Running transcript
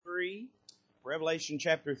Revelation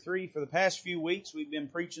chapter 3. For the past few weeks, we've been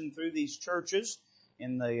preaching through these churches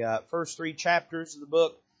in the first 3 chapters of the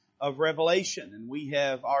book of Revelation. And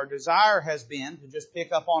our desire has been to just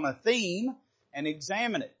pick up on a theme and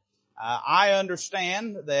examine it. I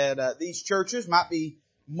understand that these churches might be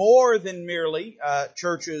more than merely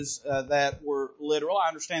churches that were literal. I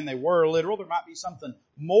understand they were literal. There might be something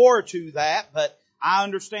more to that, but I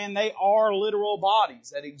understand they are literal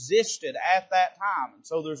bodies that existed at that time. And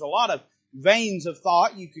so there's a lot of veins of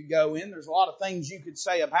thought you could go in. There's a lot of things you could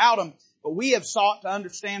say about them. But we have sought to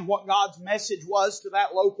understand what God's message was to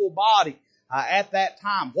that local body at that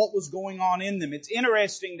time. What was going on in them. It's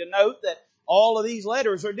interesting to note that all of these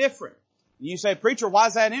letters are different. And you say, preacher, why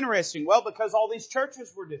is that interesting? Well, because all these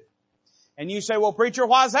churches were different. And you say, well, preacher,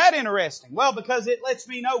 why is that interesting? Well, because it lets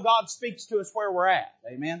me know God speaks to us where we're at.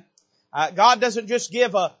 Amen. God doesn't just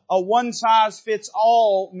give a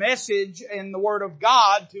one-size-fits-all message in the Word of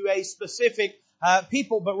God to a specific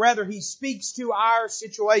people, but rather He speaks to our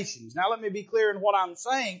situations. Now let me be clear in what I'm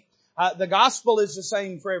saying. The gospel is the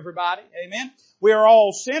same for everybody. Amen. We are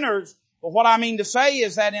all sinners, but what I mean to say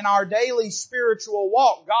is that in our daily spiritual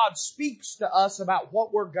walk, God speaks to us about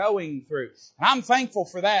what we're going through. And I'm thankful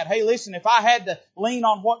for that. Hey, listen, if I had to lean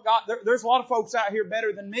on what God, there's a lot of folks out here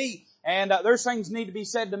better than me. And there's things need to be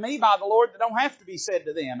said to me by the Lord that don't have to be said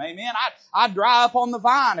to them. Amen. I'd dry up on the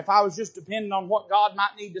vine if I was just depending on what God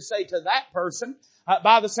might need to say to that person.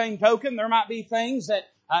 By the same token, there might be things that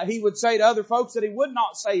He would say to other folks that He would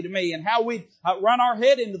not say to me, and how we'd run our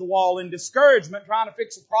head into the wall in discouragement trying to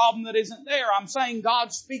fix a problem that isn't there. I'm saying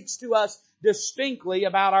God speaks to us distinctly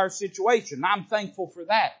about our situation. I'm thankful for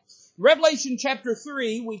that. Revelation chapter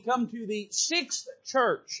 3, we come to the 6th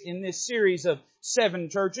church in this series of 7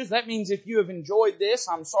 churches. That means if you have enjoyed this,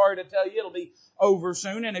 I'm sorry to tell you it'll be over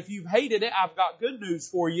soon. And if you've hated it, I've got good news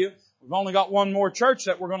for you. We've only got one more church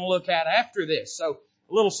that we're going to look at after this. So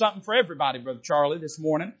a little something for everybody, Brother Charlie, this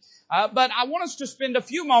morning. But I want us to spend a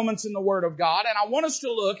few moments in the Word of God, and I want us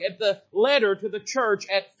to look at the letter to the church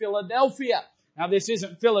at Philadelphia. Now this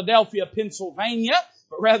isn't Philadelphia, Pennsylvania,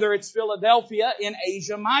 but rather it's Philadelphia in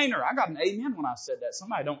Asia Minor. I got an amen when I said that.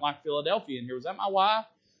 Somebody don't like Philadelphia in here. Was that my wife?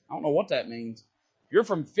 I don't know what that means. If you're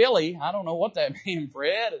from Philly, I don't know what that means,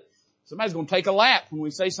 Fred. Somebody's going to take a lap when we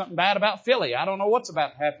say something bad about Philly. I don't know what's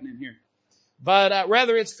about to happen in here. But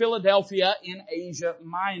rather it's Philadelphia in Asia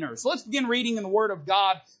Minor. So let's begin reading in the Word of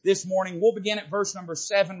God this morning. We'll begin at verse number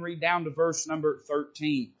 7, read down to verse number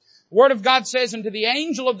 13. The Word of God says, "And to the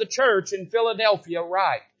angel of the church in Philadelphia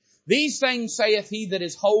write, These things saith he that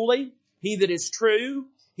is holy, he that is true,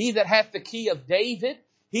 he that hath the key of David,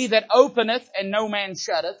 he that openeth and no man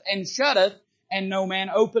shutteth, and shutteth and no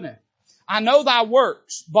man openeth. I know thy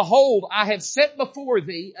works. Behold, I have set before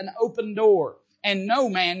thee an open door, and no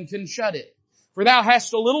man can shut it. For thou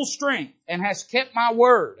hast a little strength, and hast kept my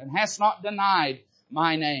word, and hast not denied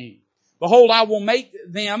my name. Behold, I will make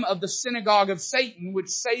them of the synagogue of Satan, which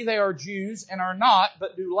say they are Jews, and are not,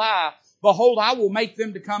 but do lie. Behold, I will make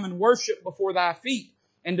them to come and worship before thy feet,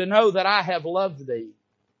 and to know that I have loved thee.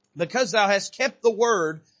 Because thou hast kept the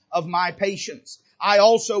word of my patience, I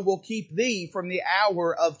also will keep thee from the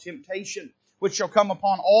hour of temptation, which shall come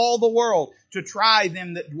upon all the world to try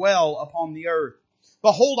them that dwell upon the earth.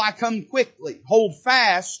 Behold, I come quickly. Hold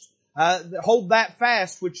that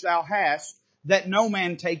fast which thou hast, that no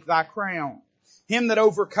man take thy crown. Him that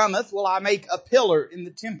overcometh will I make a pillar in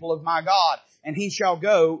the temple of my God, and he shall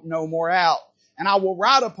go no more out. And I will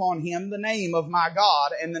write upon him the name of my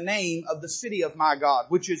God, and the name of the city of my God,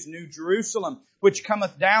 which is New Jerusalem, which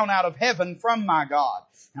cometh down out of heaven from my God.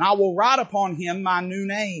 And I will write upon him my new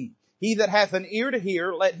name. He that hath an ear to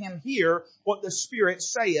hear, let him hear what the Spirit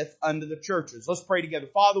saith unto the churches." Let's pray together.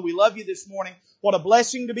 Father, we love you this morning. What a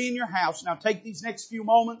blessing to be in your house. Now take these next few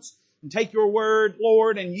moments and take your word,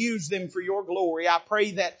 Lord, and use them for your glory. I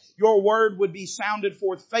pray that your word would be sounded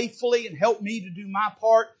forth faithfully, and help me to do my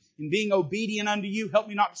part in being obedient unto you. Help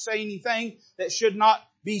me not to say anything that should not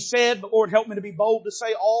be said, but Lord, help me to be bold to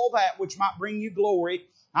say all that which might bring you glory.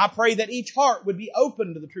 I pray that each heart would be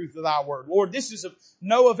open to the truth of thy word. Lord, this is of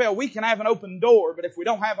no avail. We can have an open door, but if we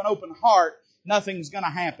don't have an open heart, nothing's going to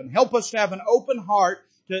happen. Help us to have an open heart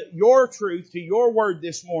to your truth, to your word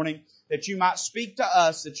this morning, that you might speak to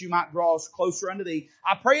us, that you might draw us closer unto thee.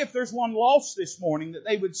 I pray if there's one lost this morning, that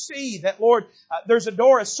they would see that, Lord, there's a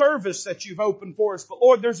door of service that you've opened for us, but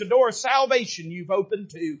Lord, there's a door of salvation you've opened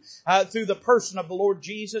to through the person of the Lord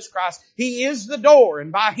Jesus Christ. He is the door,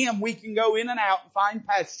 and by Him we can go in and out and find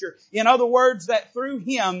pasture. In other words, that through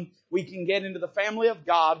Him we can get into the family of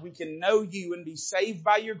God. We can know you and be saved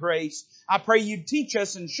by your grace. I pray you'd teach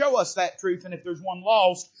us and show us that truth, and if there's one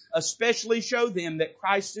lost, especially show them that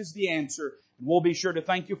Christ is the answer. answer. And we'll be sure to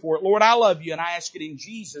thank you for it. Lord, I love you, and I ask it in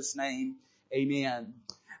Jesus' name. Amen.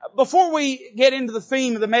 Before we get into the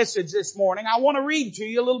theme of the message this morning, I want to read to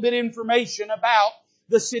you a little bit of information about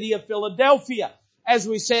the city of Philadelphia. As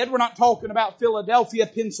we said, we're not talking about Philadelphia,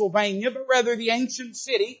 Pennsylvania, but rather the ancient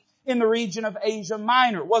city in the region of Asia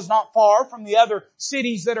Minor. It was not far from the other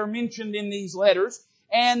cities that are mentioned in these letters.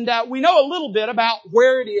 And we know a little bit about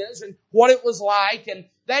where it is and what it was like, and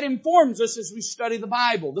that informs us as we study the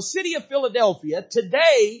Bible. The city of Philadelphia,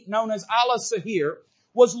 today known as Al-Sahir,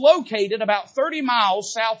 was located about 30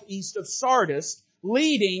 miles southeast of Sardis,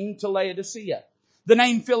 leading to Laodicea. The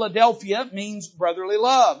name Philadelphia means brotherly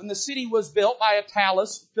love, and the city was built by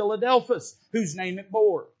Attalus Philadelphus, whose name it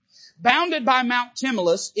bore. Bounded by Mount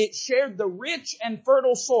Tmolus, it shared the rich and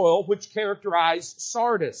fertile soil which characterized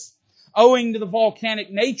Sardis. Owing to the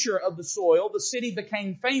volcanic nature of the soil, the city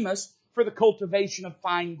became famous for the cultivation of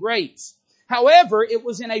fine grapes. However, it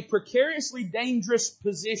was in a precariously dangerous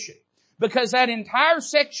position because that entire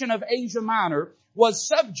section of Asia Minor was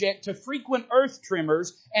subject to frequent earth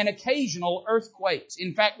tremors and occasional earthquakes.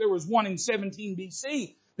 In fact, there was one in 17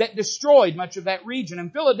 BC that destroyed much of that region.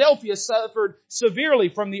 And Philadelphia suffered severely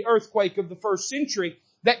from the earthquake of the first century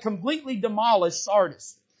that completely demolished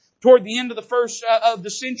Sardis. Toward the end of the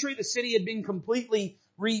century, the city had been completely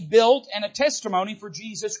rebuilt, and a testimony for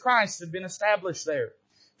Jesus Christ had been established there.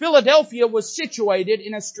 Philadelphia was situated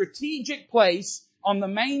in a strategic place on the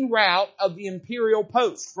main route of the imperial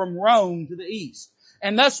post from Rome to the east,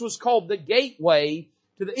 and thus was called the gateway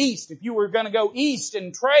to the east. If you were going to go east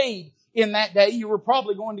and trade in that day, you were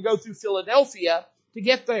probably going to go through Philadelphia to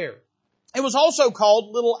get there. It was also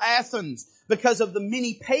called Little Athens because of the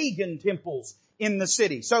many pagan temples in the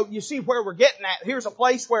city. So you see where we're getting at. Here's a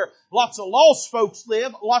place where lots of lost folks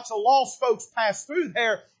live, lots of lost folks pass through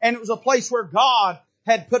there, and it was a place where God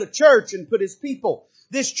had put a church and put His people.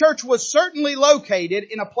 This church was certainly located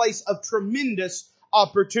in a place of tremendous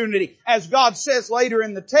opportunity. As God says later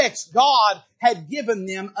in the text, God had given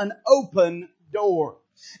them an open door.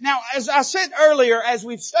 Now, as I said earlier, as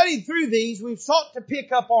we've studied through these, we've sought to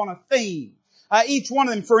pick up on a theme. Each one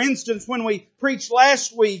of them, for instance, when we preached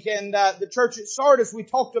last week in the church at Sardis, we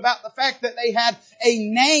talked about the fact that they had a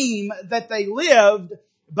name that they lived,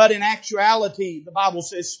 but in actuality, the Bible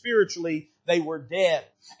says spiritually, they were dead.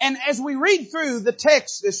 And as we read through the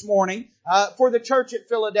text this morning for the church at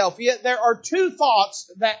Philadelphia, there are two thoughts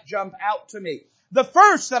that jump out to me. The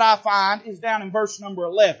first that I find is down in verse number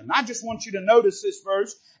 11. I just want you to notice this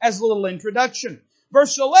verse as a little introduction.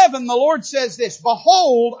 Verse 11, the Lord says this,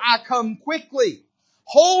 "Behold, I come quickly.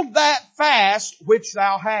 Hold that fast which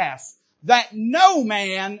thou hast, that no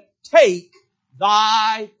man take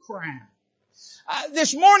thy crown."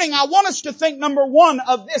 This morning, I want us to think, number one,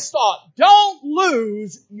 of this thought. Don't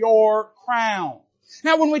lose your crown.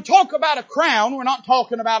 Now, when we talk about a crown, we're not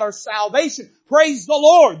talking about our salvation. Praise the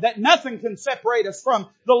Lord that nothing can separate us from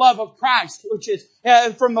the love of Christ, which is,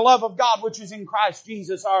 from the love of God, which is in Christ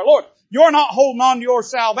Jesus our Lord. You're not holding on to your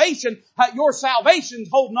salvation. Your salvation's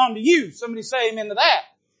holding on to you. Somebody say amen to that.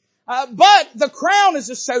 But the crown is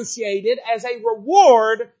associated as a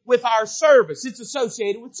reward with our service. It's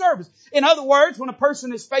associated with service. In other words, when a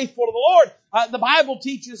person is faithful to the Lord, the Bible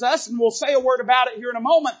teaches us, and we'll say a word about it here in a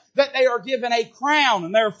moment, that they are given a crown.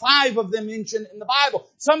 And there are 5 of them mentioned in the Bible.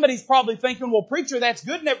 Somebody's probably thinking, well, preacher, that's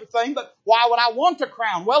good and everything, but why would I want a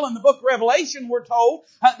crown? Well, in the book of Revelation, we're told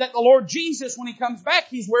that the Lord Jesus, when He comes back,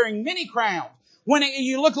 He's wearing many crowns. When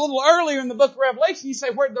you look a little earlier in the book of Revelation, you say,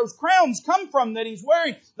 where'd those crowns come from that He's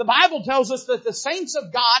wearing? The Bible tells us that the saints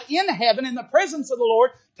of God in heaven, in the presence of the Lord,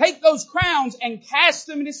 take those crowns and cast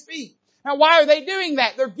them at His feet. Now, why are they doing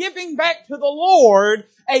that? They're giving back to the Lord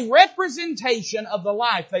a representation of the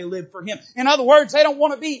life they lived for Him. In other words, they don't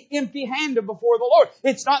want to be empty-handed before the Lord.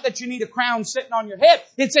 It's not that you need a crown sitting on your head.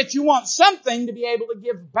 It's that you want something to be able to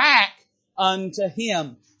give back unto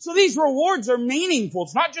Him. So these rewards are meaningful.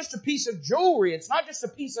 It's not just a piece of jewelry. It's not just a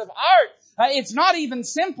piece of art. It's not even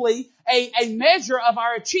simply a measure of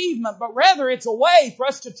our achievement, but rather it's a way for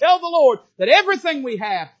us to tell the Lord that everything we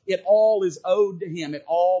have, it all is owed to Him. It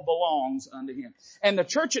all belongs unto Him. And the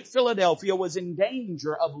church at Philadelphia was in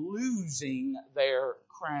danger of losing their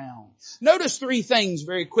crown. Notice 3 things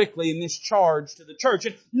very quickly in this charge to the church.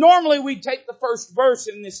 And normally we take the first verse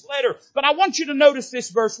in this letter, but I want you to notice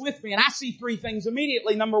this verse with me, and I see 3 things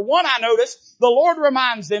immediately. Number 1, I notice the Lord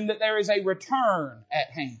reminds them that there is a return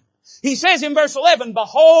at hand. He says in verse 11,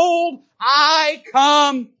 "Behold, I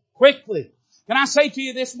come quickly." Can I say to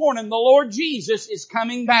you this morning, the Lord Jesus is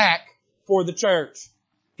coming back for the church.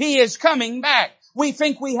 He is coming back. We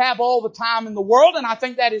think we have all the time in the world, and I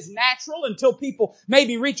think that is natural until people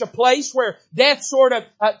maybe reach a place where death sort of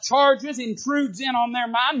intrudes in on their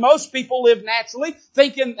mind. Most people live naturally,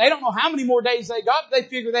 thinking they don't know how many more days they got. They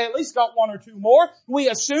figure they at least got one or two more. We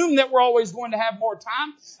assume that we're always going to have more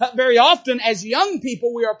time. Very often, as young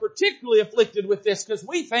people, we are particularly afflicted with this because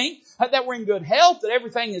we think that we're in good health, that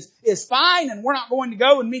everything is fine, and we're not going to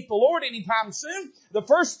go and meet the Lord anytime soon. The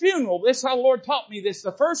first funeral, this is how the Lord taught me this,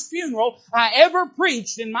 the first funeral I ever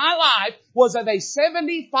preached in my life was of a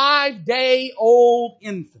 75-day-old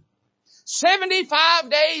infant. 75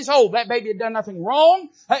 days old. That baby had done nothing wrong.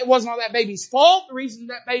 It wasn't all that baby's fault. The reason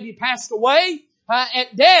that baby passed away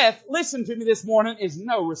at death, listen to me this morning, is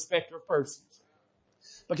no respecter of persons.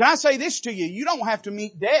 But can I say this to you? You don't have to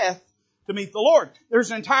meet death to meet the Lord.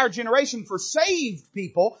 There's an entire generation for saved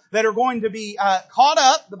people that are going to be caught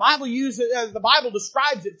up. The Bible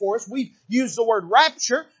describes it for us. We've used the word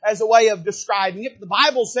rapture as a way of describing it. The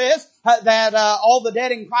Bible says that all the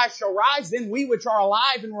dead in Christ shall rise. Then we which are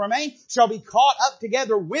alive and remain shall be caught up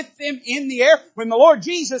together with them in the air. When the Lord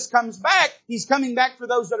Jesus comes back, He's coming back for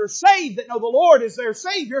those that are saved, that know the Lord is their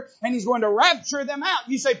Savior, and He's going to rapture them out.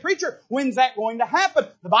 You say, preacher, when's that going to happen?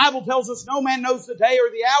 The Bible tells us no man knows the day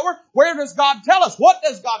or the hour. Where does God tell us? What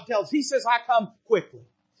does God tell us? He says, I come quickly.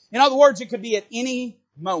 In other words, it could be at any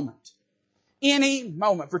moment. Any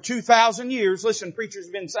moment. For 2,000 years, listen, preachers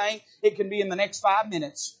have been saying it can be in the next 5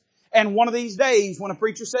 minutes. And one of these days, when a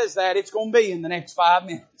preacher says that, it's going to be in the next 5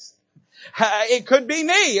 minutes. It could be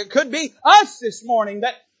me. It could be us this morning.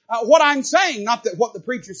 That what I'm saying, not that what the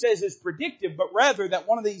preacher says is predictive, but rather that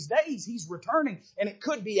one of these days He's returning, and it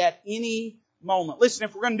could be at any moment. Listen,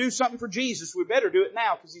 if we're going to do something for Jesus, we better do it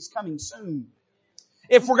now because He's coming soon.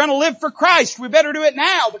 If we're going to live for Christ, we better do it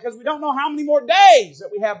now because we don't know how many more days that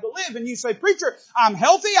we have to live. And you say, preacher, I'm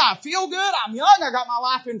healthy, I feel good, I'm young, I got my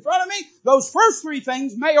life in front of me. Those first three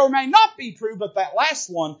things may or may not be true, but that last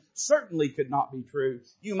one certainly could not be true.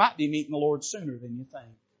 You might be meeting the Lord sooner than you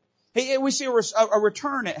think. We see a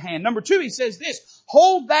return at hand. Number two, He says this,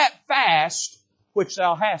 hold that fast which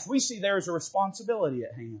thou hast. We see there is a responsibility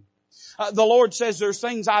at hand. The Lord says there's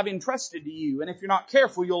things I've entrusted to you, and if you're not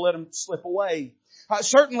careful, you'll let them slip away.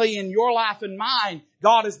 Certainly in your life and mine,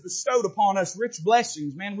 God has bestowed upon us rich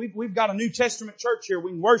blessings. Man, we've got a New Testament church here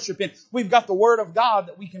we can worship in. We've got the Word of God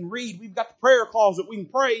that we can read. We've got the prayer closet we can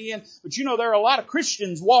pray in. But you know, there are a lot of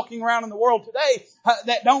Christians walking around in the world today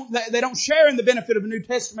that don't share in the benefit of a New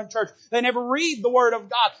Testament church. They never read the Word of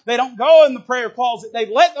God. They don't go in the prayer closet. They've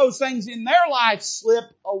let those things in their life slip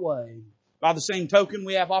away. By the same token,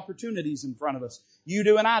 we have opportunities in front of us. You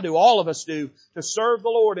do and I do, all of us do, to serve the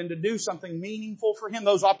Lord and to do something meaningful for Him.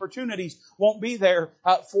 Those opportunities won't be there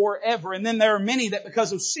forever. And then there are many that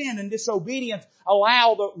because of sin and disobedience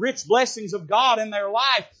allow the rich blessings of God in their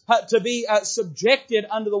life to be subjected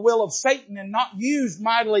under the will of Satan and not used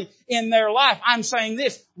mightily in their life. I'm saying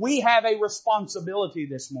this, we have a responsibility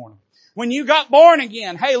this morning. When you got born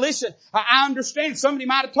again, hey, listen, I understand somebody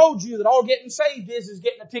might have told you that all getting saved is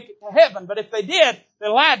getting a ticket to heaven. But if they did, they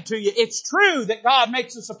lied to you. It's true that God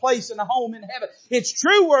makes us a place and a home in heaven. It's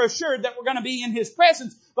true we're assured that we're going to be in His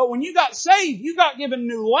presence. But when you got saved, you got given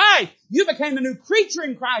new life. You became a new creature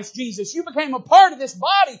in Christ Jesus. You became a part of this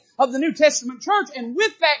body of the New Testament church. And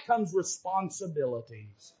with that comes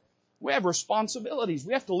responsibilities. We have responsibilities.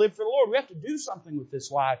 We have to live for the Lord. We have to do something with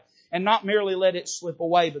this life and not merely let it slip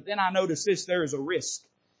away. But then I notice this, there is a risk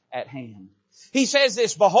at hand. He says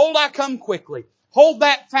this, behold, I come quickly. Hold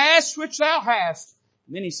that fast which thou hast.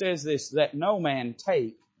 And then He says this, that no man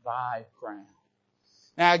take thy crown.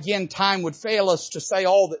 Now again, time would fail us to say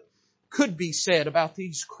all that could be said about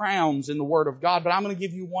these crowns in the Word of God, but I'm going to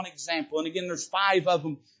give you one example. And again, there's 5 of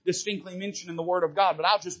them distinctly mentioned in the Word of God, but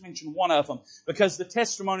I'll just mention one of them because the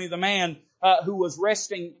testimony of the man who was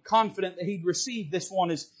resting confident that he'd received this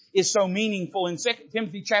one is so meaningful. In 2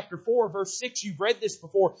 Timothy chapter 4, verse 6, you've read this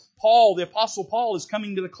before. Paul, the Apostle Paul, is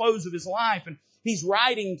coming to the close of his life, and he's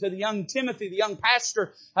writing to the young Timothy, the young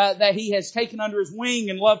pastor that he has taken under his wing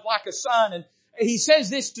and loved like a son. And he says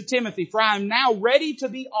this to Timothy, for I am now ready to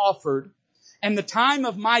be offered, and the time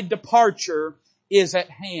of my departure is at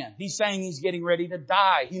hand. He's saying he's getting ready to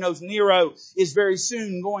die. He knows Nero is very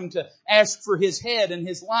soon going to ask for his head and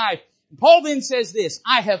his life. And Paul then says this,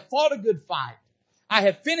 I have fought a good fight. I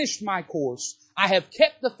have finished my course. I have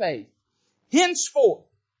kept the faith. Henceforth,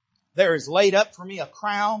 there is laid up for me a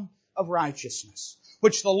crown of righteousness,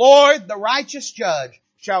 which the Lord, the righteous judge,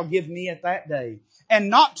 shall give me at that day. And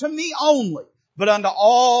not to me only, but unto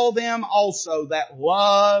all them also that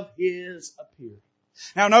love His appearing.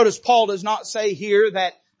 Now notice Paul does not say here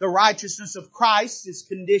that the righteousness of Christ is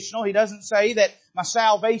conditional. He doesn't say that my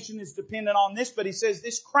salvation is dependent on this, but he says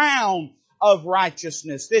this crown of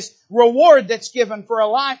righteousness, this reward that's given for a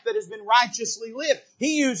life that has been righteously lived.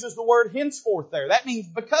 He uses the word henceforth there. That means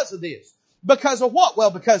because of this. Because of what? Well,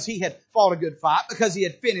 because he had fought a good fight, because he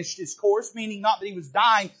had finished his course, meaning not that he was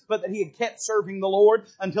dying, but that he had kept serving the Lord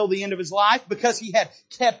until the end of his life, because he had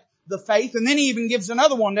kept the faith. And then he even gives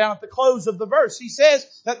another one down at the close of the verse. He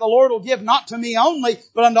says that the Lord will give not to me only,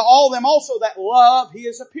 but unto all them also that love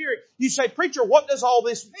His appearing. You say, preacher, what does all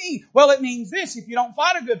this mean? Well, it means this: if you don't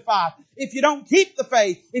fight a good fight, if you don't keep the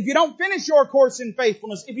faith, if you don't finish your course in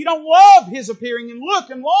faithfulness, if you don't love His appearing and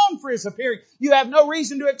look and long for His appearing, you have no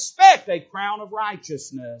reason to expect a crown of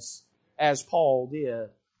righteousness, as Paul did.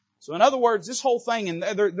 So in other words, this whole thing, and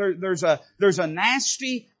there's a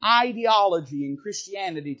nasty ideology in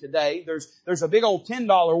Christianity today. There's a big old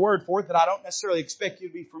 $10 word for it that I don't necessarily expect you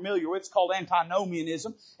to be familiar with. It's called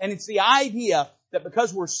antinomianism. And it's the idea that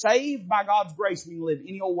because we're saved by God's grace, we can live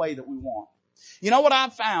any old way that we want. You know what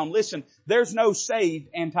I've found? Listen, there's no saved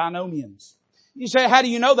antinomians. You say, how do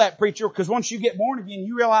you know that, preacher? Because once you get born again,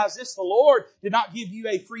 you realize this: the Lord did not give you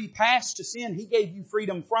a free pass to sin. He gave you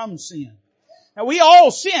freedom from sin. Now, we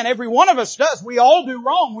all sin. Every one of us does. We all do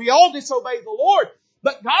wrong. We all disobey the Lord.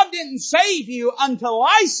 But God didn't save you unto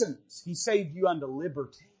license. He saved you unto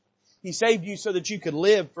liberty. He saved you so that you could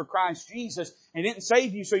live for Christ Jesus. And didn't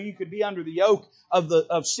save you so you could be under the yoke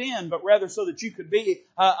of sin, but rather so that you could be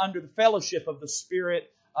under the fellowship of the Spirit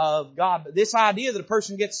of God. But this idea that a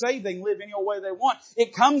person gets saved, they can live any old way they want,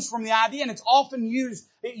 it comes from the idea, and it's often used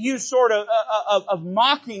sort of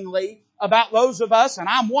mockingly about those of us, and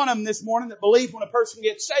I'm one of them this morning, that believe when a person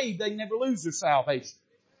gets saved, they never lose their salvation.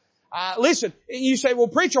 Listen, you say, well,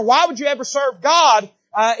 preacher, why would you ever serve God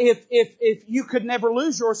if you could never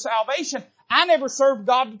lose your salvation? I never served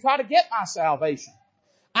God to try to get my salvation.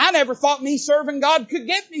 I never thought me serving God could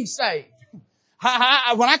get me saved.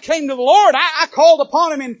 When I came to the Lord, I called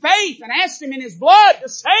upon Him in faith and asked Him in His blood to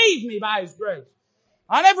save me by His grace.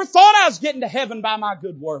 I never thought I was getting to heaven by my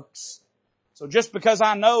good works. So just because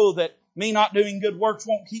I know that me not doing good works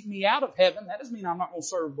won't keep me out of heaven, that doesn't mean I'm not going to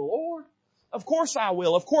serve the Lord. Of course I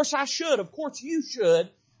will. Of course I should. Of course you should,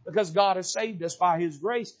 because God has saved us by His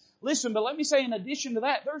grace. Listen, but let me say, in addition to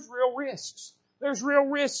that, there's real risks. There's real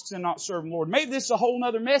risks in not serving the Lord. Maybe this is a whole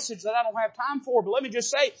other message that I don't have time for, but let me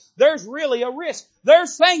just say, there's really a risk.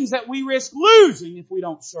 There's things that we risk losing if we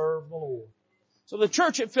don't serve the Lord. So the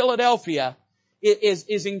church at Philadelphia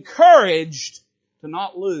is encouraged to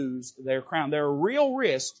not lose their crown. There are real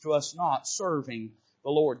risks to us not serving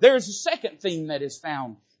the Lord. There is a second theme that is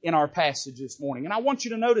found in our passage this morning, and I want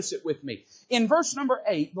you to notice it with me. In verse number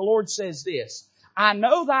 8, the Lord says this: I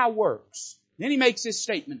know thy works. Then He makes this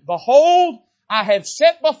statement: Behold, I have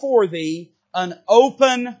set before thee an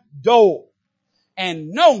open door,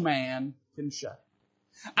 and no man can shut it.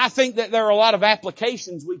 I think that there are a lot of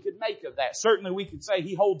applications we could make of that. Certainly we could say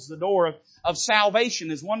He holds the door of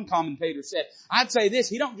salvation, as one commentator said. I'd say this: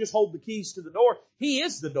 He don't just hold the keys to the door, He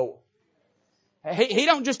is the door. He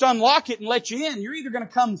don't just unlock it and let you in. You're either going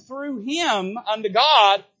to come through Him unto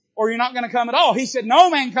God, or you're not going to come at all. He said, no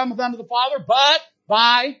man cometh unto the Father but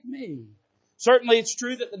by me. Certainly it's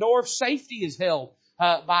true that the door of safety is held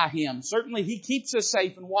by Him. Certainly He keeps us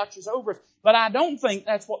safe and watches over us. But I don't think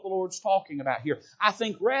that's what the Lord's talking about here. I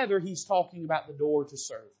think rather He's talking about the door to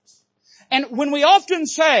service. And when we often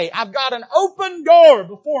say, I've got an open door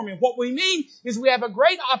before me, what we mean is we have a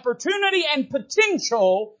great opportunity and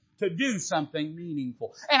potential to do something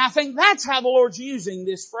meaningful. And I think that's how the Lord's using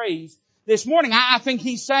this phrase this morning. I think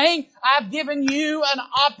He's saying, I've given you an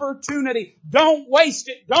opportunity. Don't waste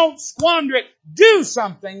it. Don't squander it. Do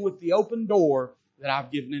something with the open door that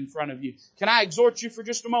I've given in front of you. Can I exhort you for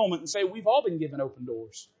just a moment and say, we've all been given open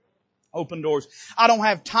doors. Open doors. I don't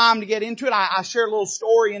have time to get into it. I shared a little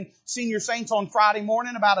story in Senior Saints on Friday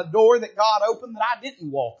morning about a door that God opened that I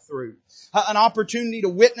didn't walk through. An opportunity to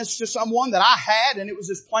witness to someone that I had, and it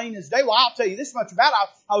was as plain as day. Well, I'll tell you this much about it.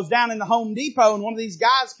 I was down in the Home Depot, and one of these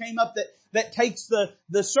guys came up that takes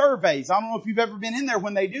the surveys. I don't know if you've ever been in there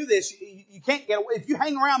when they do this. You can't get away. If you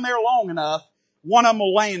hang around there long enough, one of them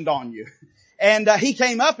will land on you. And he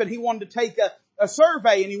came up and he wanted to take a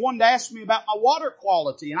survey, and he wanted to ask me about my water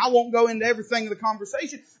quality. And I won't go into everything of the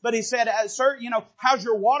conversation, but he said, sir, how's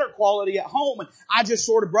your water quality at home? And I just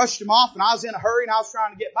sort of brushed him off, and I was in a hurry and I was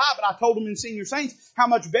trying to get by, but I told him in Senior Saints, how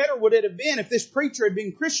much better would it have been if this preacher had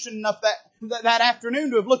been Christian enough that afternoon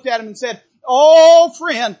to have looked at him and said, oh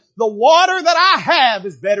friend, the water that I have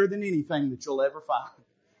is better than anything that you'll ever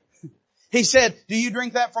find. He said, do you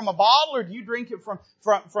drink that from a bottle or do you drink it from,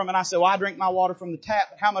 and I said, well, I drink my water from the tap.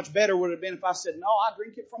 But how much better would it have been if I said, no, I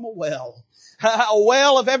drink it from a well. A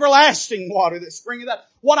well of everlasting water that springeth up.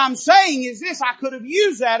 What I'm saying is this, I could have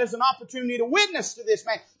used that as an opportunity to witness to this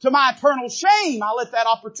man. To my eternal shame, I let that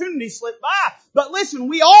opportunity slip by. But listen,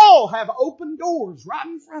 we all have open doors right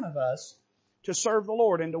in front of us to serve the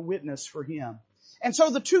Lord and to witness for Him. And so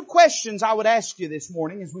the two questions I would ask you this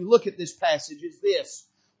morning as we look at this passage is this.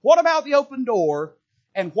 What about the open door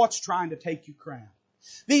and what's trying to take your crown?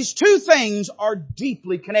 These two things are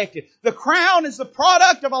deeply connected. The crown is the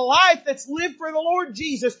product of a life that's lived for the Lord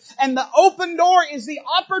Jesus, and the open door is the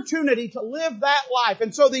opportunity to live that life.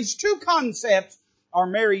 And so these two concepts are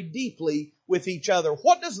married deeply with each other.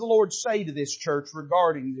 What does the Lord say to this church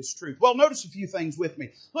regarding this truth? Well, notice a few things with me.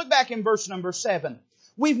 Look back in verse number 7.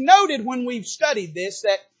 We've noted when we've studied this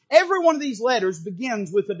that every one of these letters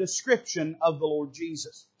begins with a description of the Lord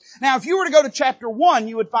Jesus. Now, if you were to go to chapter 1,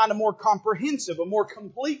 you would find a more comprehensive, a more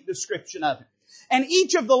complete description of it. And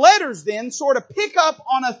each of the letters then sort of pick up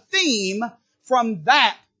on a theme from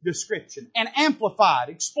that description and amplify it,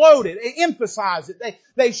 explode it, emphasize it.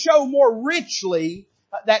 They show more richly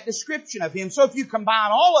that description of Him. So if you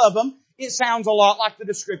combine all of them, it sounds a lot like the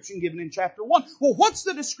description given in chapter 1. Well, what's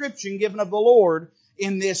the description given of the Lord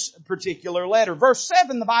in this particular letter? Verse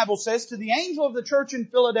 7, the Bible says, to the angel of the church in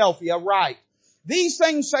Philadelphia, write, these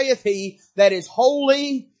things saith He that is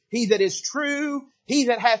holy, He that is true, He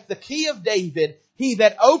that hath the key of David, He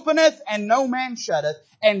that openeth and no man shutteth,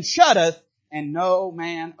 and shutteth and no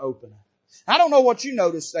man openeth. I don't know what you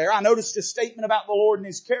noticed there. I noticed a statement about the Lord and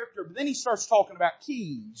His character, but then He starts talking about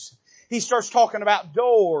keys. He starts talking about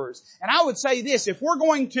doors. And I would say this, if we're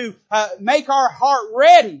going to make our heart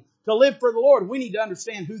ready to live for the Lord, we need to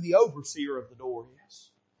understand who the overseer of the door is.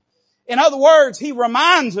 In other words, He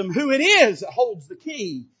reminds them who it is that holds the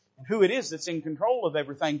key and who it is that's in control of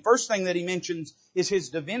everything. First thing that He mentions is His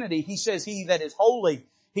divinity. He says, He that is holy,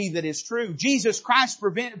 He that is true. Jesus Christ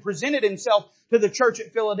presented Himself to the church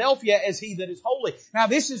at Philadelphia as He that is holy. Now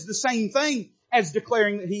this is the same thing as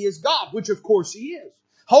declaring that He is God, which of course He is.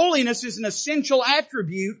 Holiness is an essential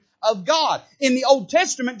attribute of God. In the Old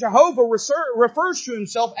Testament, Jehovah refers to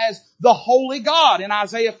Himself as the Holy God in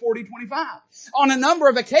Isaiah 40:25. On a number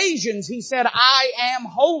of occasions, He said, I am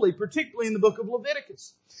holy, particularly in the book of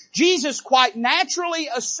Leviticus. Jesus quite naturally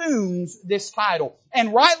assumes this title,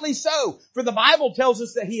 and rightly so, for the Bible tells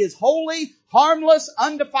us that He is holy, harmless,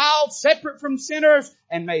 undefiled, separate from sinners,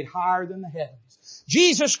 and made higher than the heavens.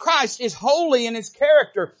 Jesus Christ is holy in His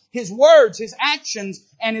character, His words, His actions,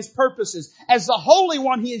 and His purposes. As the Holy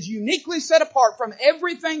One, He is uniquely set apart from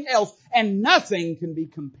everything else, and nothing can be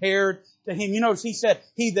compared to Him. You notice He said,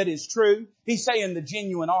 He that is true. He's saying the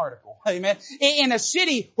genuine article. Amen. In a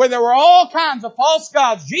city where there were all kinds of false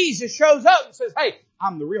gods, Jesus shows up and says, hey,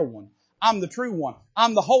 I'm the real one. I'm the true one.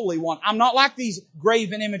 I'm the holy one. I'm not like these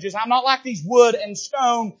graven images. I'm not like these wood and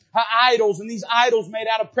stone idols and these idols made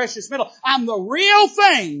out of precious metal. I'm the real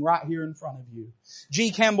thing right here in front of you. G.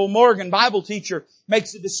 Campbell Morgan, Bible teacher,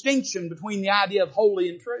 makes a distinction between the idea of holy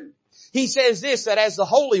and true. He says this, that as the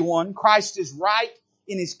Holy One, Christ is right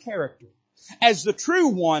in His character. As the true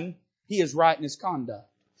one, He is right in His conduct.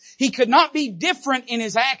 He could not be different in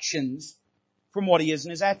His actions from what He is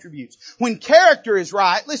in His attributes. When character is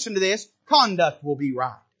right, listen to this, conduct will be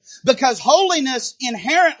right. Because holiness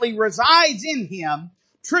inherently resides in Him,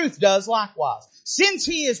 truth does likewise. Since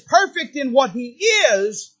He is perfect in what He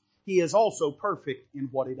is also perfect in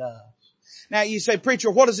what He does. Now you say, preacher,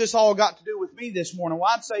 what has this all got to do with me this morning?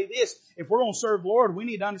 Well, I'd say this, if we're going to serve the Lord, we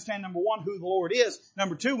need to understand, number one, who the Lord is.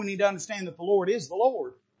 Number two, we need to understand that the Lord is the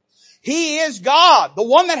Lord. He is God, the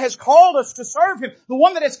one that has called us to serve Him, the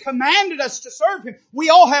one that has commanded us to serve Him. We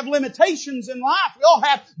all have limitations in life. We all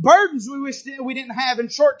have burdens we wish we didn't have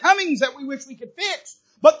and shortcomings that we wish we could fix.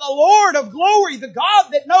 But the Lord of glory, the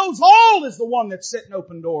God that knows all, is the one that's set an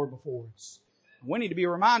open door before us. We need to be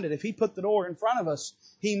reminded, if He put the door in front of us,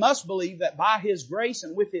 He must believe that by His grace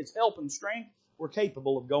and with His help and strength, we're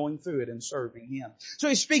capable of going through it and serving Him. So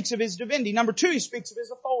He speaks of His divinity. Number two, He speaks of His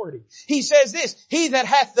authority. He says this, He that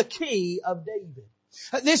hath the key of David.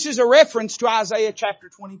 This is a reference to Isaiah chapter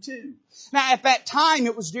 22. Now at that time,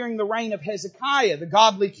 it was during the reign of Hezekiah, the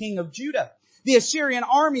godly king of Judah. The Assyrian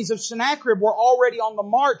armies of Sennacherib were already on the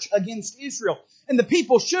march against Israel. And the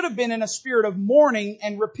people should have been in a spirit of mourning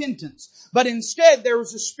and repentance. But instead there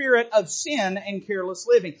was a spirit of sin and careless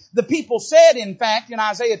living. The people said, in fact, in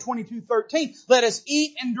Isaiah 22:13, let us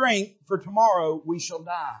eat and drink, for tomorrow we shall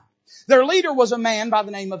die. Their leader was a man by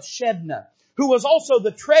the name of Shebna, who was also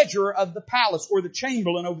the treasurer of the palace, or the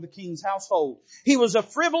chamberlain over the king's household. He was a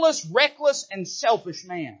frivolous, reckless, and selfish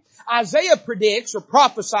man. Isaiah predicts or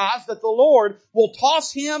prophesies that the Lord will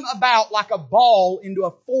toss him about like a ball into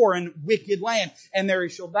a foreign, wicked land, and there he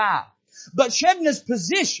shall die. But Shebna's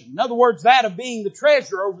position, in other words, that of being the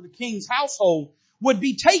treasurer over the king's household, would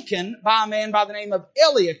be taken by a man by the name of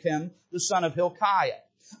Eliakim, the son of Hilkiah.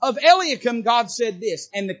 Of Eliakim, God said this,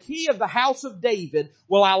 "And the key of the house of David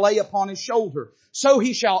will I lay upon his shoulder. So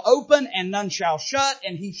he shall open and none shall shut,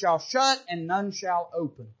 and he shall shut and none shall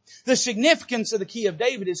open." The significance of the key of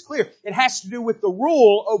David is clear. It has to do with the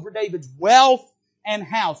rule over David's wealth and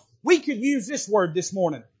house. We could use this word this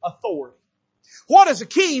morning, authority. What does a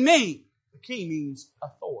key mean? The key means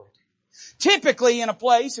authority. Typically in a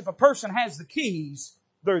place, if a person has the keys,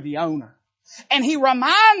 they're the owner. And he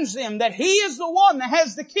reminds them that he is the one that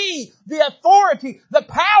has the key, the authority, the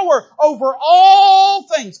power over all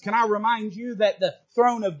things. Can I remind you that the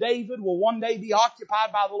throne of David will one day be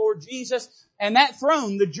occupied by the Lord Jesus? And that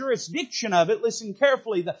throne, the jurisdiction of it, listen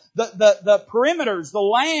carefully, the perimeters, the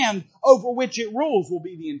land over which it rules will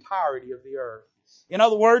be the entirety of the earth. In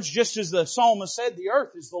other words, just as the psalmist said, the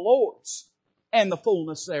earth is the Lord's and the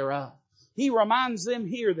fullness thereof. He reminds them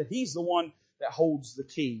here that He's the one that holds the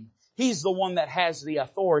key. He's the one that has the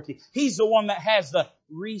authority. He's the one that has the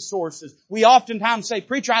resources. We oftentimes say,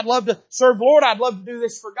 "Preacher, I'd love to serve the Lord. I'd love to do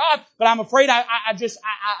this for God, but I'm afraid I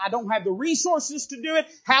don't have the resources to do it.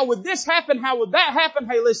 How would this happen? How would that happen?"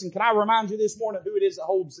 Hey, listen, can I remind you this morning who it is that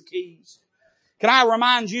holds the keys? Can I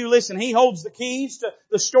remind you, listen, He holds the keys to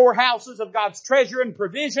the storehouses of God's treasure and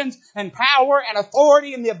provisions and power and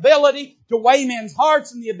authority and the ability to weigh men's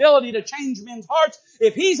hearts and the ability to change men's hearts.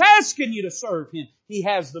 If He's asking you to serve Him, He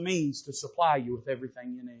has the means to supply you with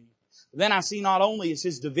everything you need. Then I see not only is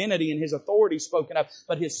His divinity and His authority spoken of,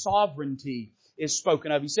 but His sovereignty is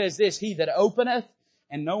spoken of. He says this, "He that openeth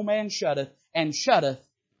and no man shutteth, and shutteth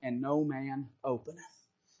and no man openeth."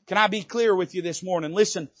 Can I be clear with you this morning?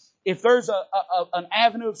 Listen, if there's an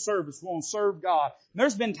avenue of service, we want to serve God. And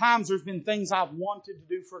there's been things I've wanted to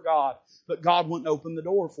do for God, but God wouldn't open the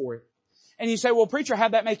door for it. And you say, "Well, preacher,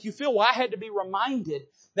 how'd that make you feel?" Well, I had to be reminded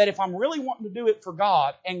that if I'm really wanting to do it for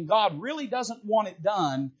God, and God really doesn't want it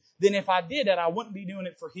done, then if I did it, I wouldn't be doing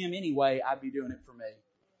it for Him anyway. I'd be doing it for me.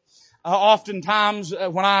 Oftentimes,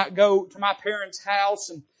 when I go to my parents'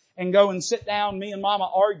 house and go and sit down, me and Mama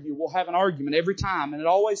argue. We'll have an argument every time, and it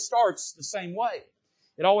always starts the same way.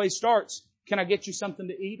 It always starts, "Can I get you something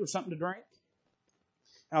to eat or something to drink?"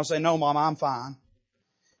 And I'll say, "No, Mama, I'm fine."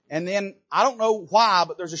 And then, I don't know why,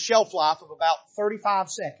 but there's a shelf life of about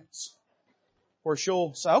 35 seconds where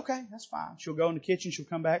she'll say, "Okay, that's fine." She'll go in the kitchen, she'll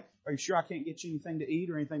come back, "Are you sure I can't get you anything to eat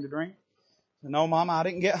or anything to drink?" "No, Mama, I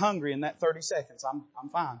didn't get hungry in that 30 seconds. I'm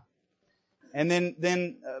fine." And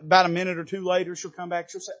then about a minute or two later, she'll come back.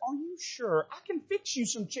 She'll say, "Are you sure? I can fix you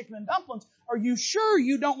some chicken and dumplings. Are you sure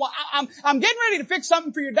you don't want? I'm getting ready to fix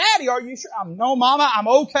something for your daddy. Are you sure?" "No, Mama, I'm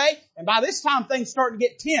okay." And by this time, things start to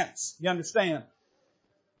get tense. You understand?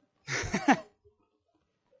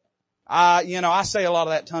 I say a lot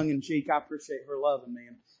of that tongue in cheek. I appreciate her loving me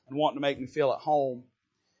and wanting to make me feel at home.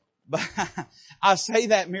 But I say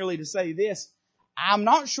that merely to say this. I'm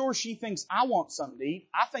not sure she thinks I want something to eat.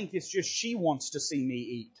 I think it's just she wants to see me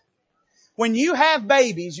eat. When you have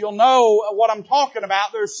babies, you'll know what I'm talking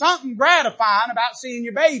about. There's something gratifying about seeing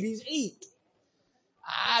your babies eat.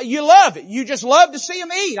 You love it. You just love to see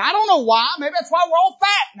them eat. I don't know why. Maybe that's why we're all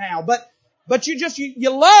fat now. But you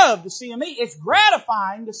love to see them eat. It's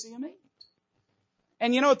gratifying to see them eat.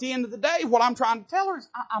 And at the end of the day, what I'm trying to tell her is,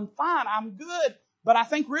 I'm fine. I'm good. But I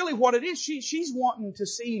think really what it is, she's wanting to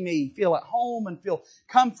see me feel at home and feel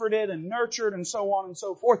comforted and nurtured and so on and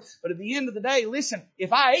so forth. But at the end of the day, listen,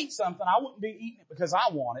 if I ate something, I wouldn't be eating it because I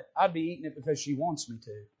want it. I'd be eating it because she wants me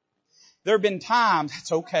to. There have been times,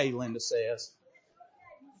 "That's okay," Linda says.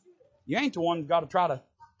 You ain't the one who's got to try to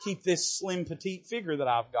keep this slim, petite figure that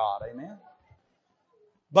I've got. Amen?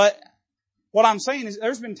 But what I'm saying is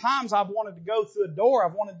there's been times I've wanted to go through a door,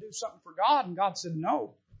 I've wanted to do something for God, and God said,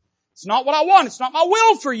 "No. It's not what I want. It's not my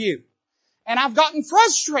will for you." And I've gotten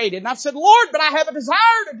frustrated. And I've said, "Lord, but I have a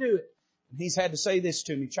desire to do it." And He's had to say this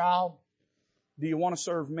to me, "Child, do you want to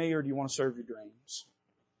serve me or do you want to serve your dreams?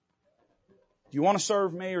 Do you want to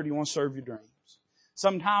serve me or do you want to serve your dreams?"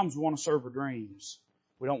 Sometimes we want to serve our dreams.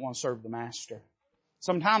 We don't want to serve the Master.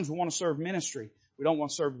 Sometimes we want to serve ministry. We don't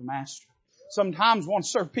want to serve the Master. Sometimes we want to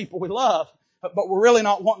serve people we love, but we're really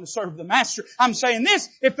not wanting to serve the Master. I'm saying this,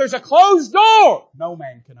 if there's a closed door, no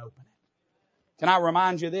man can open it. Can I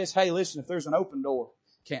remind you this? Hey, listen, if there's an open door,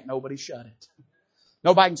 can't nobody shut it.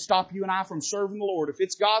 Nobody can stop you and I from serving the Lord. If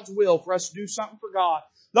it's God's will for us to do something for God,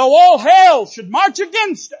 though all hell should march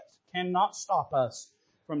against us, cannot stop us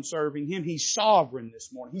from serving Him. He's sovereign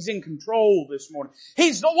this morning. He's in control this morning.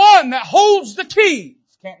 He's the one that holds the keys.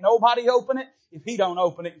 Can't nobody open it if He don't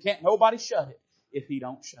open it. Can't nobody shut it if He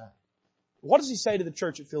don't shut it. What does He say to the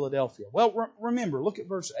church at Philadelphia? Well, remember, look at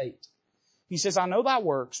verse 8. He says, I know thy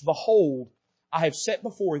works. Behold, I have set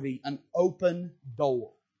before thee an open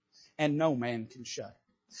door, and no man can shut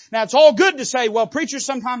it. Now, it's all good to say, well, preacher,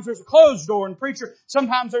 sometimes there's a closed door, and preacher,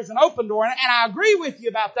 sometimes there's an open door, and I agree with you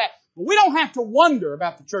about that. But we don't have to wonder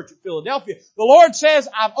about the church at Philadelphia. The Lord says,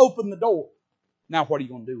 I've opened the door. Now, what are you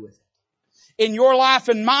going to do with it? In your life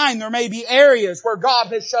and mine, there may be areas where God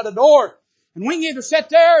has shut a door, and we can either sit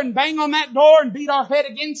there and bang on that door and beat our head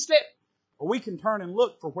against it, or we can turn and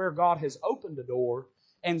look for where God has opened a door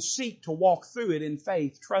and seek to walk through it in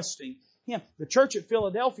faith, trusting Him. The church at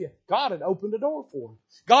Philadelphia, God had opened a door for them.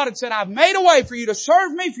 God had said, I've made a way for you to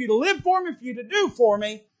serve me, for you to live for me, for you to do for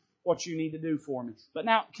me what you need to do for me. But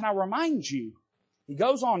now, can I remind you, He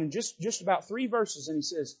goes on in just about 3 verses and He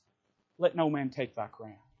says, let no man take thy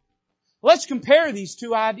crown. Let's compare these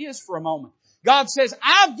two ideas for a moment. God says,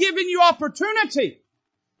 I've given you opportunity,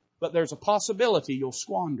 but there's a possibility you'll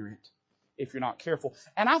squander it if you're not careful.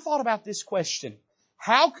 And I thought about this question.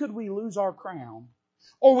 How could we lose our crown?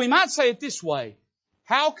 Or we might say it this way.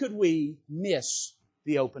 How could we miss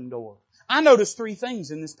the open door? I noticed 3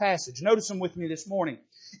 things in this passage. Notice them with me this morning.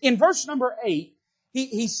 In verse number 8,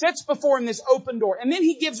 he sets before him this open door, and then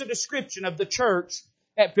he gives a description of the church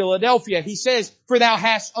at Philadelphia. He says, for thou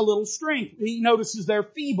hast a little strength. He notices their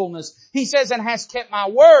feebleness. He says, and hast kept my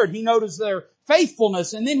word. He notices their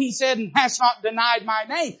faithfulness. And then he said, and hast not denied my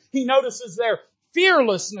name. He notices their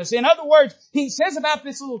fearlessness. In other words, he says about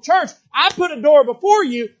this little church, I put a door before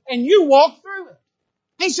you and you walked through it.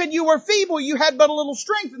 He said you were feeble, you had but a little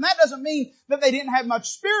strength. And that doesn't mean that they didn't have much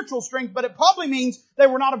spiritual strength, but it probably means they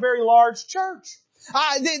were not a very large church.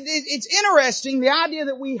 It's interesting, the idea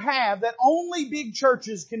that we have that only big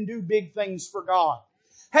churches can do big things for God.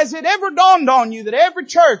 Has it ever dawned on you that every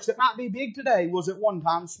church that might be big today was at one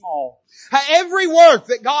time small? Every work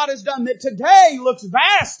that God has done that today looks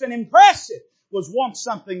vast and impressive was once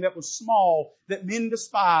something that was small that men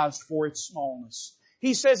despised for its smallness.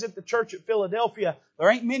 He says at the church at Philadelphia, there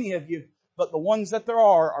ain't many of you, but the ones that there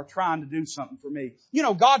are trying to do something for me. You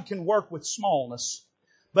know, God can work with smallness,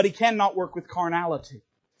 but He cannot work with carnality.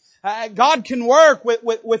 God can work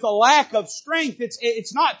with a lack of strength.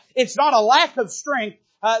 It's not a lack of strength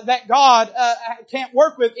that God can't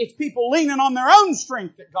work with. It's people leaning on their own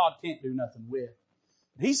strength that God can't do nothing with.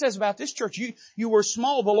 He says about this church, you were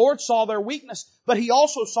small. The Lord saw their weakness, but He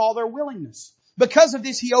also saw their willingness. Because of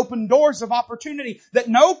this, He opened doors of opportunity that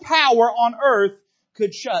no power on earth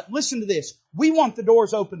could shut. Listen to this. We want the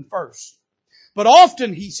doors open first. But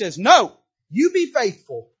often He says, no, you be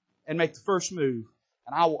faithful and make the first move,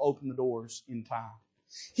 and I will open the doors in time.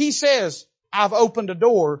 He says, I've opened a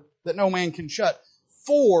door that no man can shut.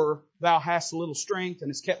 For thou hast a little strength and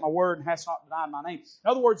hast kept my word and hast not denied my name. In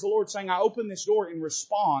other words, the Lord's saying, I open this door in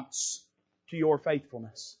response to your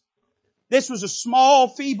faithfulness. This was a small,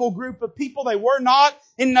 feeble group of people. They were not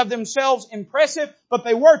in and of themselves impressive, but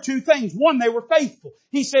they were 2 things. One, they were faithful.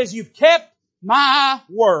 He says, you've kept my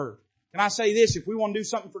word. Can I say this? If we want to do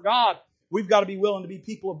something for God, we've got to be willing to be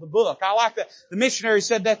people of the book. I like that. The missionary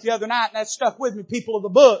said that the other night, and that stuck with me. People of the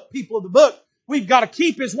book. People of the book. We've got to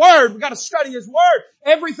keep His word. We've got to study His word.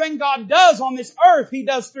 Everything God does on this earth, He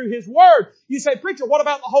does through His word. You say, preacher, what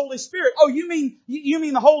about the Holy Spirit? Oh, you mean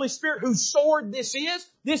the Holy Spirit whose sword this is?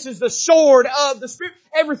 This is the sword of the Spirit.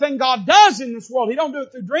 Everything God does in this world, He don't do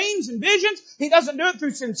it through dreams and visions. He doesn't do it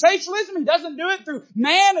through sensationalism. He doesn't do it through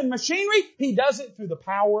man and machinery. He does it through the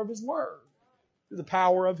power of His word. Through the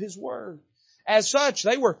power of His word. As such,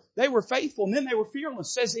 they were faithful, and then they were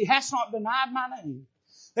fearless. It says, He has not denied my name.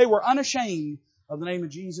 They were unashamed of the name of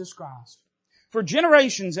Jesus Christ. For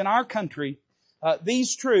generations in our country,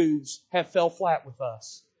 these truths have fell flat with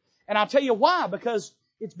us. And I'll tell you why, because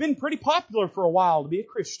it's been pretty popular for a while to be a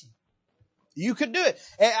Christian. You could do it.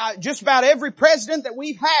 Just about every president that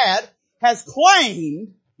we've had has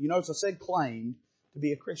claimed, you notice I said claimed, to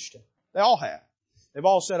be a Christian. They all have. They've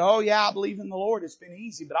all said, oh yeah, I believe in the Lord. It's been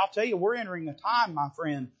easy. But I'll tell you, we're entering a time, my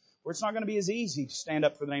friend, where it's not going to be as easy to stand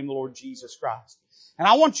up for the name of the Lord Jesus Christ. And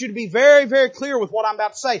I want you to be very, very clear with what I'm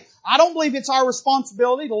about to say. I don't believe it's our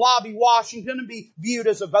responsibility to lobby Washington and be viewed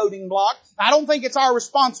as a voting bloc. I don't think it's our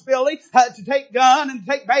responsibility to take gun and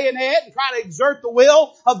take bayonet and try to exert the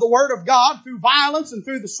will of the Word of God through violence and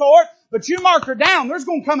through the sword. But you mark her down. There's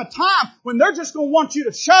going to come a time when they're just going to want you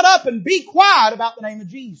to shut up and be quiet about the name of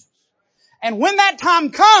Jesus. And when that time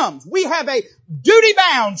comes, we have a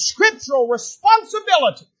duty-bound scriptural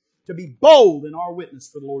responsibility to be bold in our witness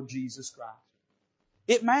for the Lord Jesus Christ.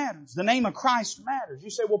 It matters. The name of Christ matters. You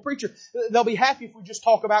say, well, preacher, they'll be happy if we just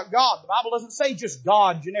talk about God. The Bible doesn't say just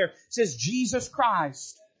God generic. It says Jesus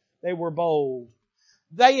Christ. They were bold.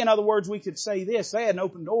 They, in other words, we could say this. They had an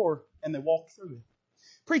open door and they walked through it.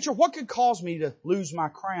 Preacher, what could cause me to lose my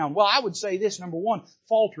crown? Well, I would say this. Number one,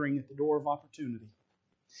 faltering at the door of opportunity.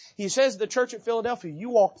 He says the church at Philadelphia, you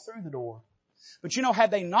walked through the door. But you know,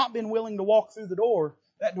 had they not been willing to walk through the door,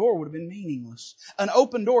 that door would have been meaningless. An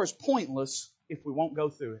open door is pointless if we won't go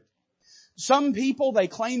through it. Some people, they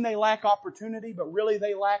claim they lack opportunity, but really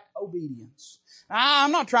they lack obedience. Now,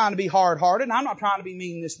 I'm not trying to be hard-hearted, and I'm not trying to be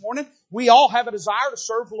mean this morning. We all have a desire to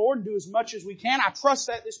serve the Lord and do as much as we can. I trust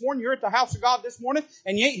that this morning. You're at the house of God this morning,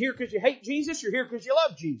 and you ain't here because you hate Jesus. You're here because you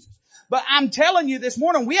love Jesus. But I'm telling you this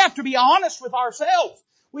morning, we have to be honest with ourselves.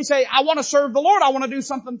 We say, I want to serve the Lord. I want to do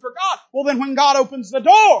something for God. Well, then when God opens the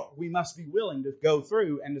door, we must be willing to go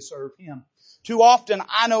through and to serve Him. Too often,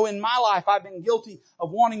 I know in my life, I've been guilty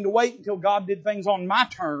of wanting to wait until God did things on my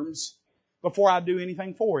terms before I do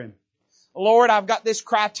anything for Him. Lord, I've got this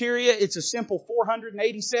criteria. It's a simple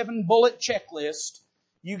 487 bullet checklist.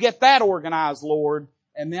 You get that organized, Lord,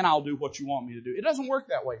 and then I'll do what you want me to do. It doesn't work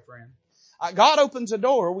that way, friend. God opens a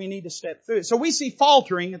door, we need to step through it. So we see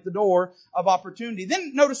faltering at the door of opportunity.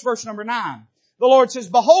 Then notice verse number 9. The Lord says,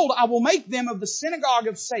 behold, I will make them of the synagogue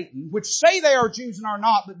of Satan, which say they are Jews and are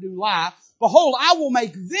not, but do lie. Behold, I will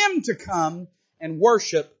make them to come and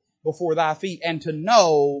worship before thy feet and to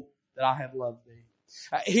know that I have loved thee.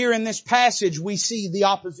 Here in this passage, we see the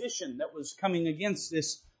opposition that was coming against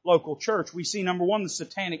this local church. We see, number one, the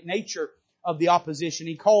satanic nature of the opposition.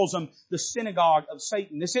 He calls them the synagogue of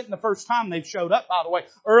Satan. This isn't the first time they've showed up, by the way.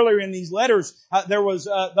 Earlier in these letters, there was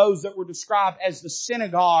those that were described as the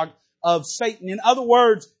synagogue of Satan. In other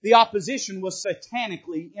words, the opposition was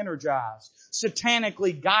satanically energized,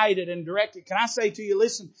 satanically guided and directed. Can I say to you,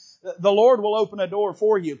 listen, the Lord will open a door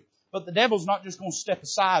for you, but the devil's not just going to step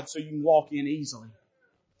aside so you can walk in easily.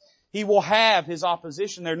 He will have his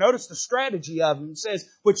opposition there. Notice the strategy of them. It says,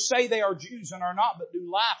 which say they are Jews and are not, but do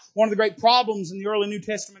lie. One of the great problems in the early New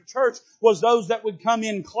Testament church was those that would come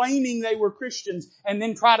in claiming they were Christians and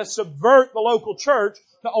then try to subvert the local church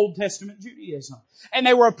to Old Testament Judaism. And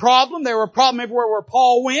they were a problem. They were a problem everywhere where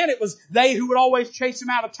Paul went. It was they who would always chase him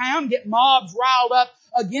out of town, get mobs riled up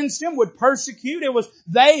against him, would persecute. It was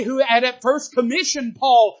they who had at first commissioned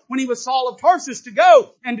Paul when he was Saul of Tarsus to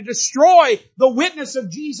go and to destroy the witness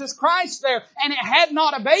of Jesus Christ there. And it had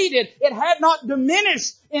not abated. It had not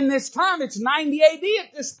diminished in this time. It's 90 AD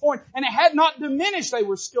at this point. And it had not diminished. They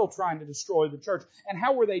were still trying to destroy the church. And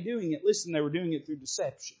how were they doing it? Listen, they were doing it through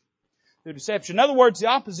deception. Through deception. In other words, the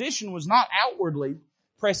opposition was not outwardly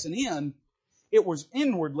pressing in. It was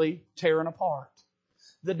inwardly tearing apart.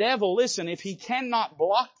 The devil, listen, if he cannot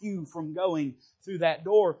block you from going through that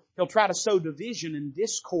door, he'll try to sow division and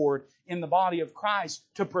discord in the body of Christ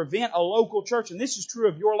to prevent a local church. And this is true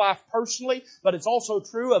of your life personally, but it's also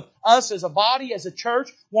true of us as a body, as a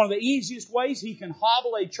church. One of the easiest ways he can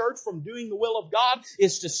hobble a church from doing the will of God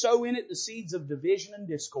is to sow in it the seeds of division and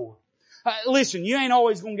discord. Listen, you ain't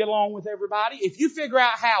always going to get along with everybody. If you figure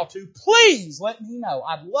out how to, please let me know.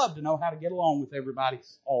 I'd love to know how to get along with everybody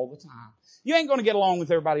all the time. You ain't going to get along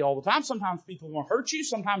with everybody all the time. Sometimes people are going to hurt you.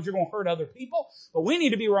 Sometimes you're going to hurt other people. But we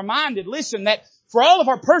need to be reminded, listen, that for all of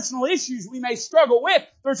our personal issues we may struggle with,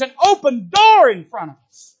 there's an open door in front of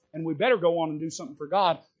us. And we better go on and do something for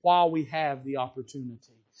God while we have the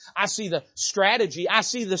opportunity. I see the strategy. I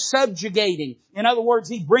see the subjugating. In other words,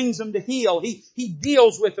 he brings them to heel. He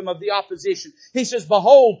deals with them of the opposition. He says,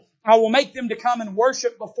 behold, I will make them to come and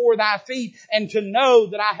worship before thy feet and to know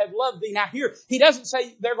that I have loved thee. Now here, he doesn't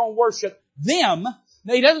say they're going to worship them.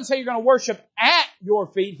 He doesn't say you're going to worship at your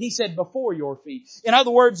feet. He said before your feet. In other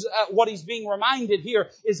words, what he's being reminded here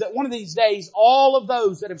is that one of these days, all of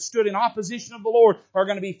those that have stood in opposition of the Lord are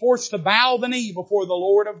going to be forced to bow the knee before the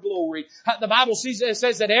Lord of glory. The Bible says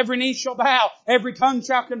that every knee shall bow, every tongue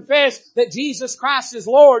shall confess that Jesus Christ is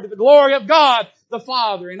Lord to the glory of God the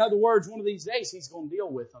Father. In other words, one of these days he's going to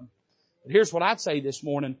deal with them. But here's what I'd say this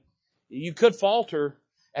morning. You could falter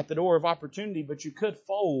at the door of opportunity, but you could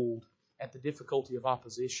fold at the difficulty of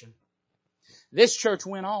opposition. This church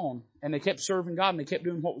went on and they kept serving God and they kept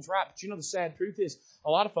doing what was right. But you know the sad truth is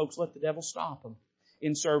a lot of folks let the devil stop them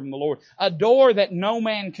in serving the Lord. A door that no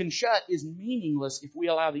man can shut is meaningless if we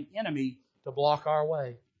allow the enemy to block our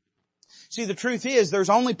way. See, the truth is there's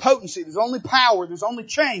only potency, there's only power, there's only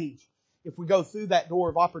change if we go through that door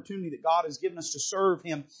of opportunity that God has given us to serve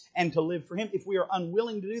Him and to live for Him, if we are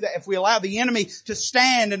unwilling to do that, if we allow the enemy to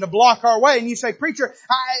stand and to block our way, and you say, preacher,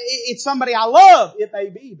 it's somebody I love, it may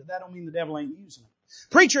be, but that don't mean the devil ain't using them.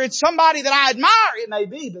 Preacher, it's somebody that I admire, it may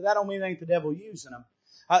be, but that don't mean it ain't the devil using them.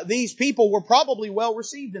 These people were probably well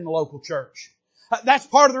received in the local church. That's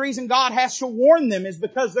part of the reason God has to warn them, is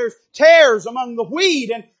because there's tares among the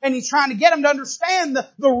wheat, and He's trying to get them to understand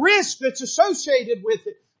the risk that's associated with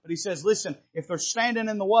it. But He says, listen, if they're standing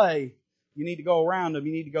in the way, you need to go around them,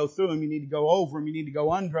 you need to go through them, you need to go over them, you need to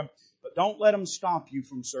go under them. But don't let them stop you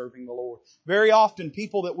from serving the Lord. Very often,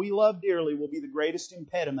 people that we love dearly will be the greatest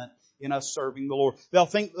impediment in us serving the Lord. They'll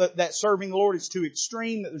think that serving the Lord is too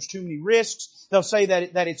extreme, that there's too many risks. They'll say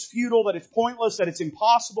that it's futile, that it's pointless, that it's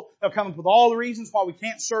impossible. They'll come up with all the reasons why we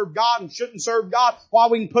can't serve God and shouldn't serve God, why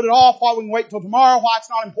we can put it off, why we can wait till tomorrow, why it's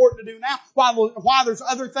not important to do now, why there's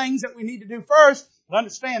other things that we need to do first. But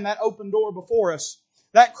understand that open door before us,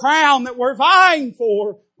 that crown that we're vying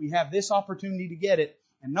for, we have this opportunity to get it,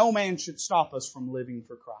 and no man should stop us from living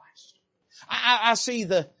for Christ. I see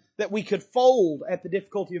that we could fold at the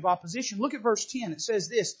difficulty of opposition. Look at verse 10. It says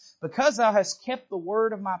this, because thou hast kept the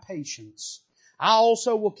word of my patience, I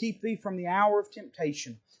also will keep thee from the hour of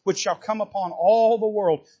temptation, which shall come upon all the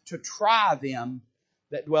world to try them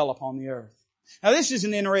that dwell upon the earth. Now this is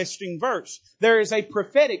an interesting verse. There is a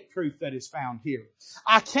prophetic truth that is found here.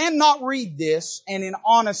 I cannot read this and in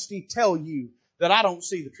honesty tell you that I don't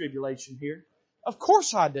see the tribulation here. Of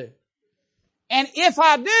course I do. And if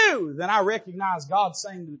I do, then I recognize God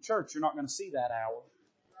saying to the church, you're not going to see that hour.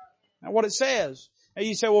 Now what it says, now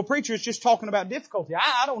you say, well preacher, it's just talking about difficulty.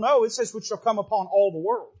 I don't know. It says which shall come upon all the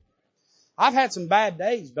world. I've had some bad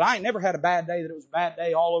days, but I ain't never had a bad day that it was a bad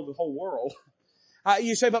day all over the whole world.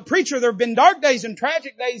 You say, but preacher, there have been dark days and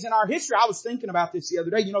tragic days in our history. I was thinking about this the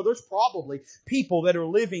other day. You know, there's probably people that are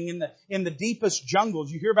living in the deepest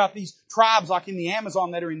jungles. You hear about these tribes like in the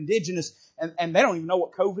Amazon that are indigenous, and they don't even know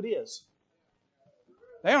what COVID is.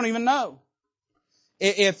 They don't even know.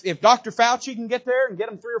 If Dr. Fauci can get there and get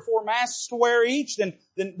them 3 or 4 masks to wear each, then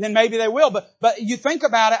maybe they will. But you think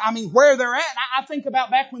about it, I mean, where they're at. I think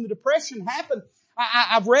about back when the Depression happened.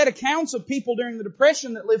 I've read accounts of people during the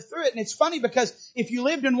Depression that lived through it, and it's funny because if you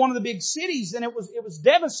lived in one of the big cities, then it was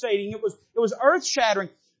devastating. It was earth shattering.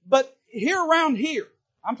 But here around here,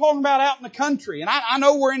 I'm talking about out in the country, and I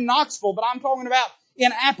know we're in Knoxville, but I'm talking about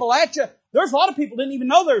in Appalachia. There's a lot of people didn't even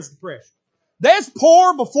know there's depression. There's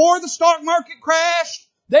poor before the stock market crashed.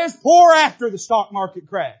 There's poor after the stock market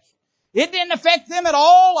crashed. It didn't affect them at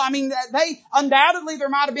all. I mean, undoubtedly there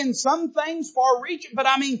might have been some things far-reaching, but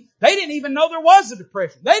I mean, they didn't even know there was a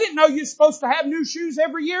depression. They didn't know you're supposed to have new shoes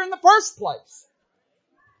every year in the first place.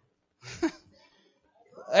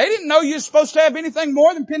 They didn't know you're supposed to have anything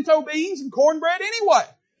more than pinto beans and cornbread anyway.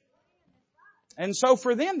 And so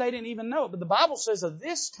for them, they didn't even know it. But the Bible says of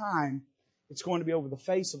this time, it's going to be over the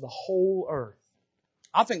face of the whole earth.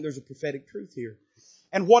 I think there's a prophetic truth here.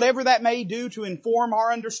 And whatever that may do to inform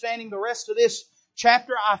our understanding the rest of this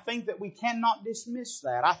chapter, I think that we cannot dismiss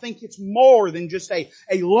that. I think it's more than just a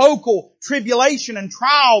local tribulation and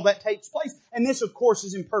trial that takes place. And this, of course,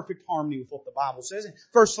 is in perfect harmony with what the Bible says. In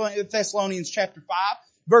 1 Thessalonians chapter 5,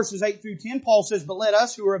 verses 8 through 10, Paul says, but let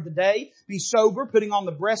us who are of the day be sober, putting on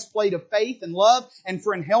the breastplate of faith and love, and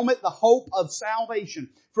for an helmet the hope of salvation.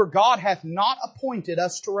 For God hath not appointed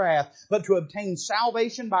us to wrath, but to obtain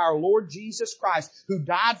salvation by our Lord Jesus Christ, who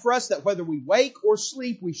died for us, that whether we wake or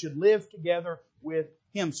sleep, we should live together with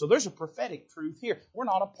Him. So there's a prophetic truth here. We're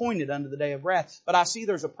not appointed unto the day of wrath, but I see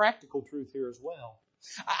there's a practical truth here as well.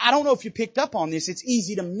 I don't know if you picked up on this. It's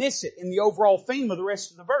easy to miss it in the overall theme of the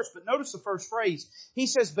rest of the verse, but notice the first phrase. He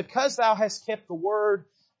says, because thou hast kept the word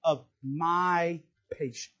of my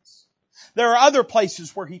patience. There are other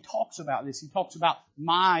places where he talks about this. He talks about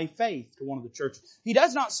my faith to one of the churches. He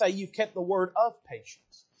does not say you've kept the word of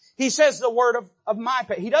patience. He says the word of my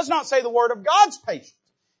patience. He does not say the word of God's patience.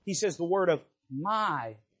 He says the word of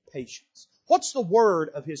my patience. What's the word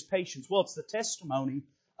of his patience? Well, it's the testimony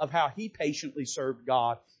of how he patiently served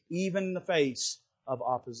God, even in the face of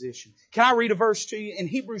opposition. Can I read a verse to you? In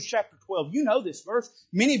Hebrews chapter 12, you know this verse.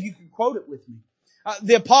 Many of you can quote it with me.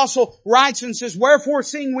 The apostle writes and says, wherefore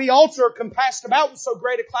seeing we also are compassed about with so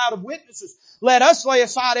great a cloud of witnesses, let us lay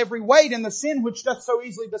aside every weight and the sin which doth so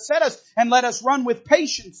easily beset us, and let us run with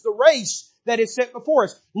patience the race that is set before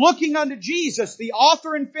us, looking unto Jesus, the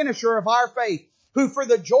author and finisher of our faith, who for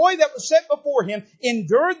the joy that was set before him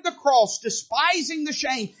endured the cross, despising the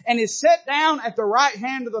shame, and is set down at the right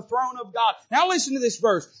hand of the throne of God. Now listen to this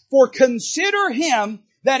verse. For consider him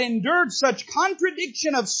that endured such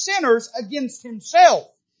contradiction of sinners against himself,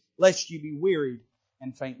 lest ye be wearied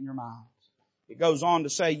and faint in your minds. It goes on to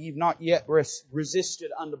say, you've not yet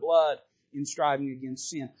resisted unto blood in striving against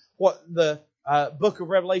sin. What the book of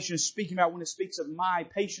Revelation is speaking about when it speaks of my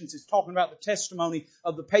patience, is talking about the testimony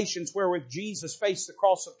of the patience wherewith Jesus faced the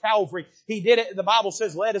cross of Calvary. He did it, the Bible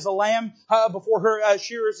says, led as a lamb before her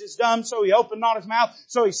shearers is dumb, so He opened not His mouth,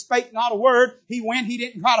 so He spake not a word. He went, He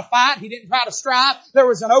didn't try to fight, He didn't try to strive. There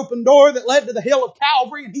was an open door that led to the hill of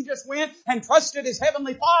Calvary, and He just went and trusted His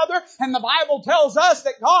heavenly Father. And the Bible tells us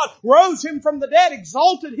that God rose Him from the dead,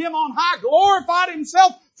 exalted Him on high, glorified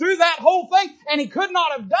Himself through that whole thing, and He could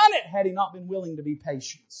not have done it had He not been willing to be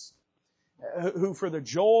patient. Who for the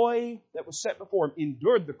joy that was set before Him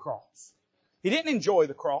endured the cross. He didn't enjoy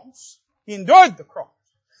the cross. He endured the cross.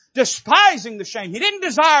 Despising the shame. He didn't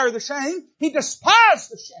desire the shame. He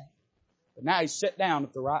despised the shame. But now He's set down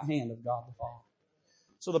at the right hand of God the Father.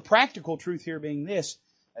 So the practical truth here being this,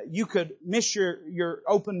 you could miss your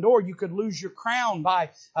open door. You could lose your crown by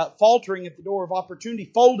faltering at the door of opportunity,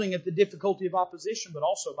 folding at the difficulty of opposition, but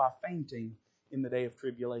also by fainting in the day of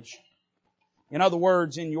tribulation. In other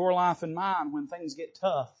words, in your life and mine, when things get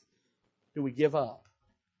tough, do we give up?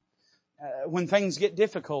 When things get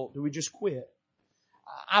difficult, do we just quit?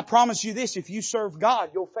 I promise you this, if you serve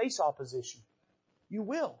God, you'll face opposition. You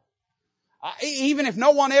will. Even if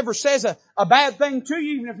no one ever says a bad thing to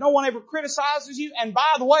you, even if no one ever criticizes you, and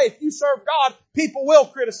by the way, if you serve God, people will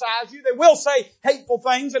criticize you. They will say hateful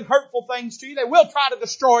things and hurtful things to you. They will try to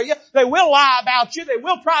destroy you. They will lie about you. They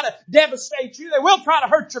will try to devastate you. They will try to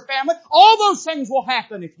hurt your family. All those things will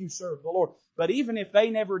happen if you serve the Lord. But even if they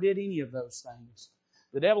never did any of those things,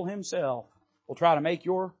 the devil himself will try to make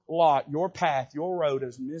your lot, your path, your road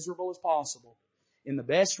as miserable as possible in the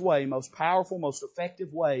best way, most powerful, most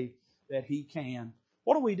effective way that he can.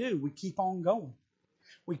 What do? We keep on going.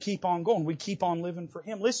 We keep on going. We keep on living for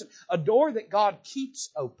Him. Listen, a door that God keeps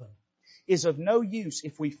open is of no use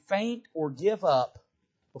if we faint or give up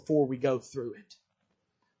before we go through it.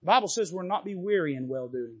 The Bible says we'll not be weary in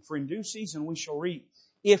well-doing, for in due season we shall reap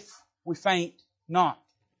if we faint not.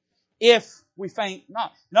 If we faint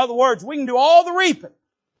not. In other words, we can do all the reaping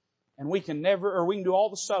and we can do all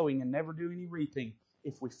the sowing and never do any reaping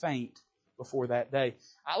if we faint before that day.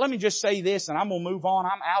 Let me just say this, and I'm going to move on.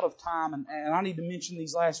 I'm out of time, and I need to mention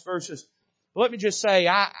these last verses. But let me just say,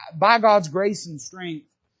 by God's grace and strength,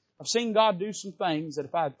 I've seen God do some things that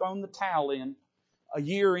if I had thrown the towel in, a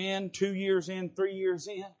year in, 2 years in, 3 years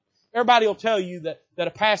in, everybody will tell you that a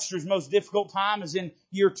pastor's most difficult time is in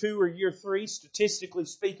year 2 or year 3, statistically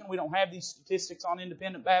speaking. We don't have these statistics on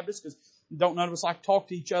Independent Baptist because none of us like to talk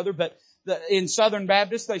to each other. But in Southern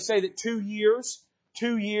Baptist, they say that 2 years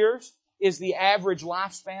is the average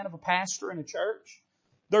lifespan of a pastor in a church.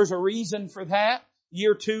 There's a reason for that.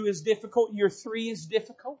 Year 2 is difficult. Year 3 is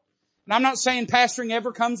difficult. And I'm not saying pastoring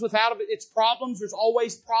ever comes without its problems. There's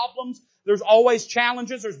always problems. There's always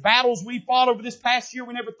challenges. There's battles we fought over this past year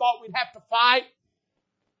we never thought we'd have to fight.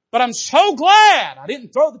 But I'm so glad I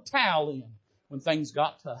didn't throw the towel in when things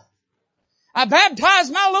got tough. I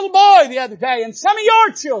baptized my little boy the other day and some of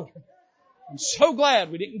your children. I'm so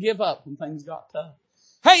glad we didn't give up when things got tough.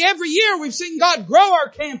 Hey, every year we've seen God grow our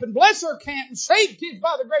camp and bless our camp and save kids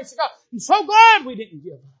by the grace of God. I'm so glad we didn't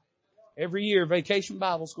give up. Every year, Vacation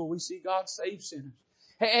Bible School, we see God save sinners.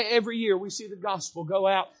 Every year we see the gospel go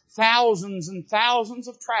out thousands and thousands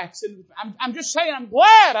of tracts. And I'm just saying, I'm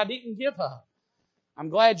glad I didn't give up. I'm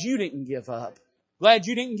glad you didn't give up. Glad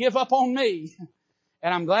you didn't give up on me.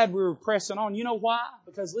 And I'm glad we were pressing on. You know why?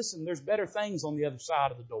 Because listen, there's better things on the other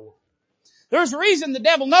side of the door. There's a reason the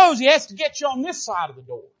devil knows he has to get you on this side of the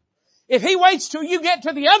door. If he waits till you get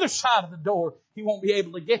to the other side of the door, he won't be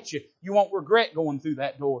able to get you. You won't regret going through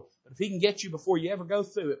that door. But if he can get you before you ever go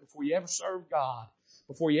through it, before you ever serve God,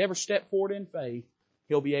 before you ever step forward in faith,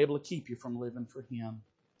 he'll be able to keep you from living for Him.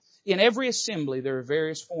 In every assembly, there are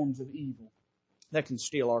various forms of evil that can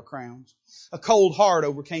steal our crowns. A cold heart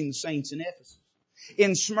overcame the saints in Ephesus.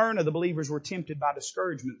 In Smyrna, the believers were tempted by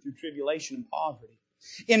discouragement through tribulation and poverty.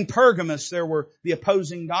 In Pergamos, there were the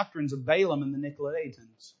opposing doctrines of Balaam and the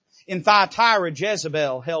Nicolaitans. In Thyatira,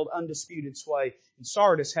 Jezebel held undisputed sway. And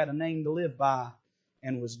Sardis had a name to live by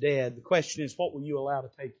and was dead. The question is, what will you allow to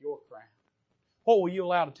take your crown? What will you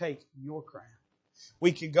allow to take your crown?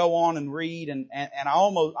 We could go on and read, and I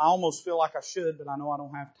almost feel like I should, but I know I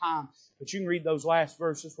don't have time. But you can read those last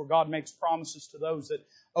verses where God makes promises to those that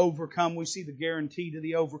overcome. We see the guarantee to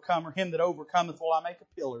the overcomer. Him that overcometh will I make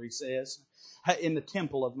a pillar, he says, in the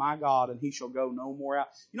temple of my God, and he shall go no more out.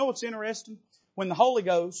 You know what's interesting? When the Holy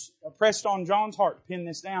Ghost pressed on John's heart to pin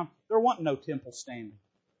this down, there wasn't no temple standing.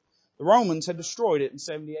 The Romans had destroyed it in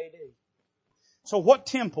 70 AD. So what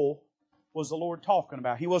temple was the Lord talking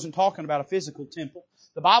about? He wasn't talking about a physical temple.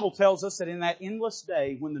 The Bible tells us that in that endless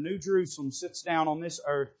day, when the New Jerusalem sits down on this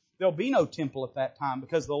earth, there'll be no temple at that time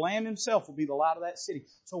because the Lamb Himself will be the light of that city.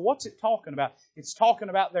 So what's it talking about? It's talking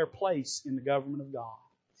about their place in the government of God.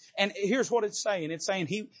 And here's what it's saying. It's saying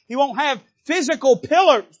He won't have physical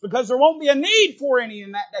pillars because there won't be a need for any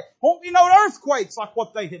in that day. Won't be no earthquakes like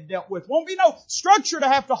what they had dealt with. Won't be no structure to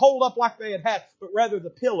have to hold up like they had. But rather the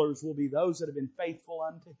pillars will be those that have been faithful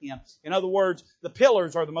unto Him. In other words, the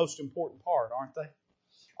pillars are the most important part, aren't they?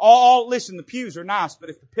 Listen, the pews are nice, but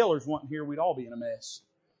if the pillars weren't here, we'd all be in a mess.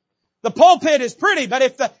 The pulpit is pretty, but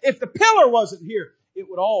if the pillar wasn't here, it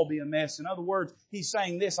would all be a mess. In other words, He's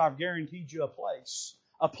saying this: I've guaranteed you a place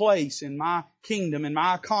in my kingdom, in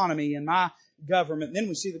my economy, in my government. Then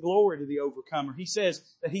we see the glory to the overcomer. He says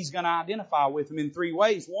that He's going to identify with him in three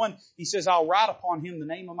ways. One, He says, I'll write upon him the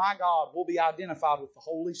name of my God. We'll be identified with the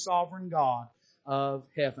holy sovereign God of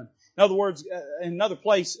heaven. In other words, in another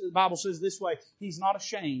place, the Bible says this way: He's not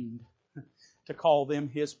ashamed to call them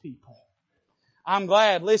His people. I'm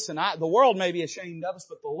glad, listen, the world may be ashamed of us,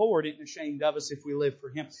 but the Lord isn't ashamed of us if we live for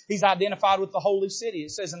Him. He's identified with the holy city. It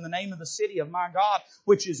says, in the name of the city of my God,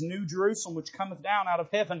 which is New Jerusalem, which cometh down out of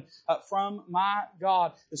heaven from my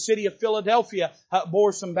God. The city of Philadelphia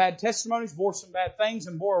bore some bad testimonies, bore some bad things,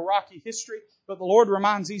 and bore a rocky history. But the Lord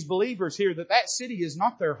reminds these believers here that that city is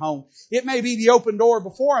not their home. It may be the open door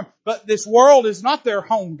before them, but this world is not their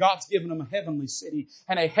home. God's given them a heavenly city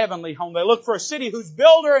and a heavenly home. They look for a city whose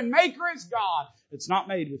builder and maker is God. It's not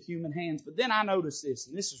made with human hands. But then I notice this,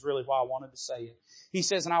 and this is really why I wanted to say it. He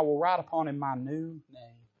says, and I will write upon him my new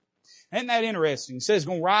name. Isn't that interesting? He says he's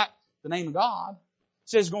going to write the name of God. He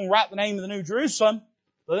says he's going to write the name of the New Jerusalem.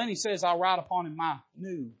 But then he says, I'll write upon him my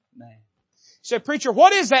new name. He said, preacher,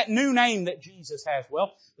 what is that new name that Jesus has?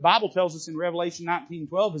 Well, the Bible tells us in Revelation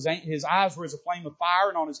 19:12, his eyes were as a flame of fire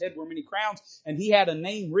and on his head were many crowns, and he had a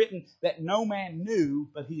name written that no man knew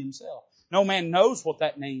but he himself. No man knows what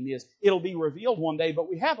that name is. It'll be revealed one day, but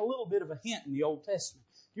we have a little bit of a hint in the Old Testament.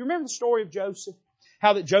 Do you remember the story of Joseph?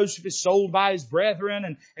 How that Joseph is sold by his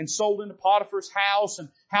brethren and sold into Potiphar's house, and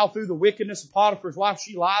how through the wickedness of Potiphar's wife,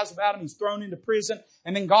 she lies about him, he's thrown into prison,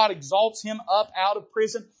 and then God exalts him up out of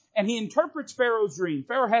prison. And he interprets Pharaoh's dream.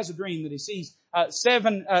 Pharaoh has a dream that he sees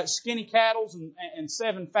 7 skinny cattle and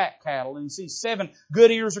 7 fat cattle. And he sees 7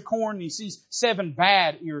 good ears of corn, and he sees 7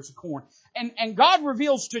 bad ears of corn. And God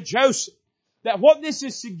reveals to Joseph that what this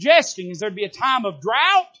is suggesting is there'd be a time of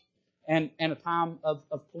drought and a time of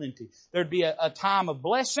plenty. There'd be a time of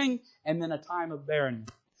blessing and then a time of barrenness.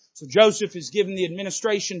 So Joseph is given the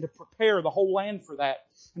administration to prepare the whole land for that.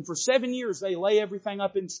 And for 7 years they lay everything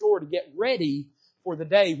up in store to get ready for the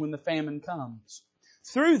day when the famine comes.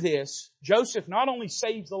 Through this, Joseph not only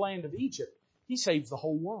saves the land of Egypt, he saves the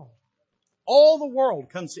whole world. All the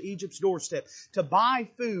world comes to Egypt's doorstep to buy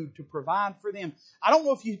food, to provide for them. I don't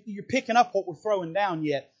know if you're picking up what we're throwing down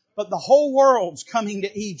yet, but the whole world's coming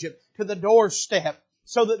to Egypt, to the doorstep,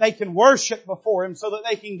 so that they can worship before Him, so that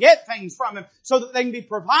they can get things from Him, so that they can be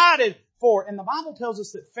provided for. And the Bible tells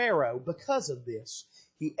us that Pharaoh, because of this,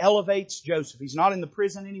 he elevates Joseph. He's not in the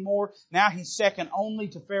prison anymore. Now he's second only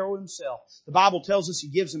to Pharaoh himself. The Bible tells us he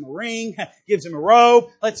gives him a ring, gives him a robe,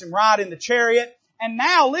 lets him ride in the chariot. And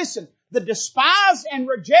now listen, the despised and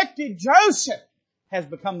rejected Joseph has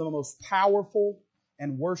become the most powerful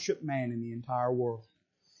and worshiped man in the entire world.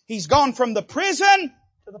 He's gone from the prison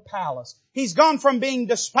to the palace. He's gone from being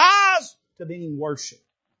despised to being worshiped.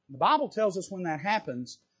 The Bible tells us when that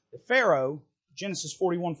happens that Pharaoh, Genesis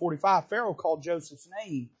 41:45, Pharaoh called Joseph's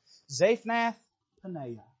name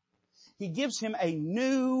Zaphnath-Paneah. He gives him a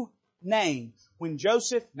new name. When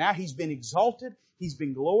Joseph, now he's been exalted, he's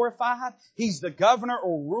been glorified, he's the governor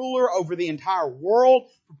or ruler over the entire world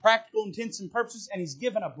for practical intents and purposes, and he's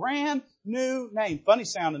given a brand new name. Funny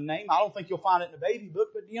sounding name. I don't think you'll find it in a baby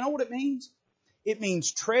book, but do you know what it means? It means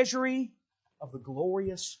treasury of the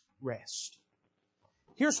glorious rest.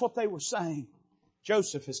 Here's what they were saying.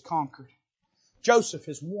 Joseph has conquered. Joseph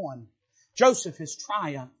has won. Joseph has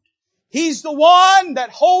triumphed. He's the one that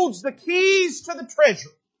holds the keys to the treasure.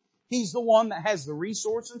 He's the one that has the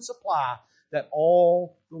resource and supply that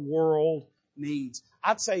all the world needs.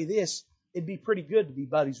 I'd say this, it'd be pretty good to be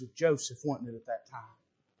buddies with Joseph, wouldn't it, at that time?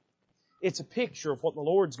 It's a picture of what the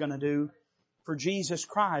Lord's going to do for Jesus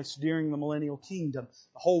Christ during the millennial kingdom.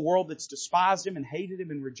 The whole world that's despised Him and hated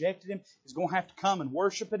Him and rejected Him is going to have to come and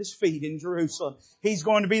worship at His feet in Jerusalem. He's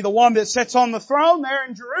going to be the one that sits on the throne there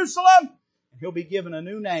in Jerusalem, and He'll be given a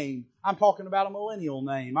new name. I'm talking about a millennial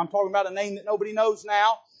name. I'm talking about a name that nobody knows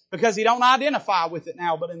now because He don't identify with it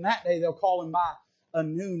now, but in that day they'll call Him by a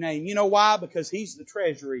new name. You know why? Because He's the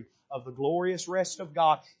treasury of the glorious rest of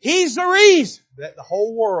God. He's the reason that the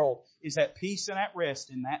whole world is at peace and at rest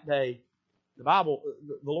in that day. The Bible,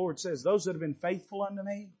 the Lord says, those that have been faithful unto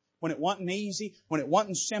me, when it wasn't easy, when it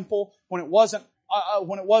wasn't simple, when it wasn't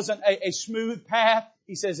a smooth path,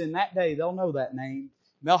 He says in that day they'll know that name.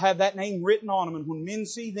 They'll have that name written on them, and when men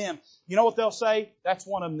see them, you know what they'll say? That's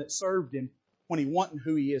one of them that served Him when He wasn't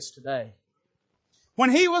who He is today.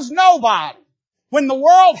 When He was nobody, when the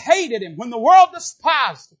world hated Him, when the world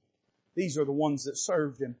despised Him, these are the ones that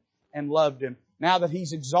served Him and loved Him. Now that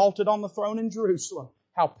He's exalted on the throne in Jerusalem,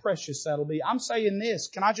 how precious that'll be. I'm saying this.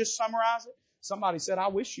 Can I just summarize it? Somebody said, I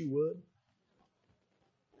wish you would.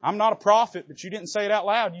 I'm not a prophet, but you didn't say it out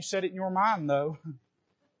loud. You said it in your mind, though.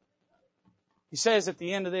 He says at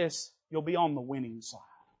the end of this, you'll be on the winning side.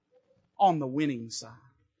 On the winning side.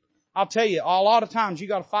 I'll tell you, a lot of times you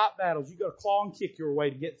got to fight battles. You got to claw and kick your way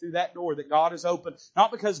to get through that door that God has opened.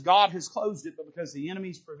 Not because God has closed it, but because the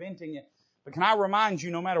enemy's preventing it. But can I remind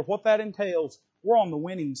you, no matter what that entails, we're on the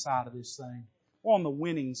winning side of this thing. We're on the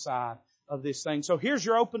winning side of this thing. So here's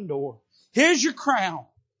your open door. Here's your crown.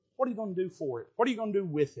 What are you going to do for it? What are you going to do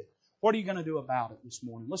with it? What are you going to do about it this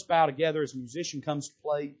morning? Let's bow together as a musician comes to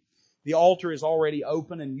play. The altar is already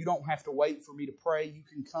open, and you don't have to wait for me to pray. You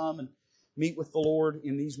can come and meet with the Lord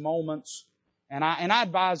in these moments. And I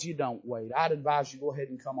advise you don't wait. I'd advise you go ahead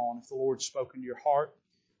and come on if the Lord's spoken to your heart.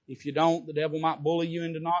 If you don't, the devil might bully you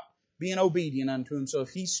into not being obedient unto Him. So if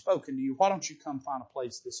He's spoken to you, why don't you come find a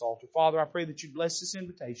place at this altar? Father, I pray that you bless this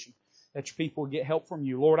invitation, that your people will get help from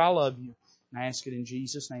you. Lord, I love you, and I ask it in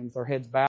Jesus' name with our heads bowed.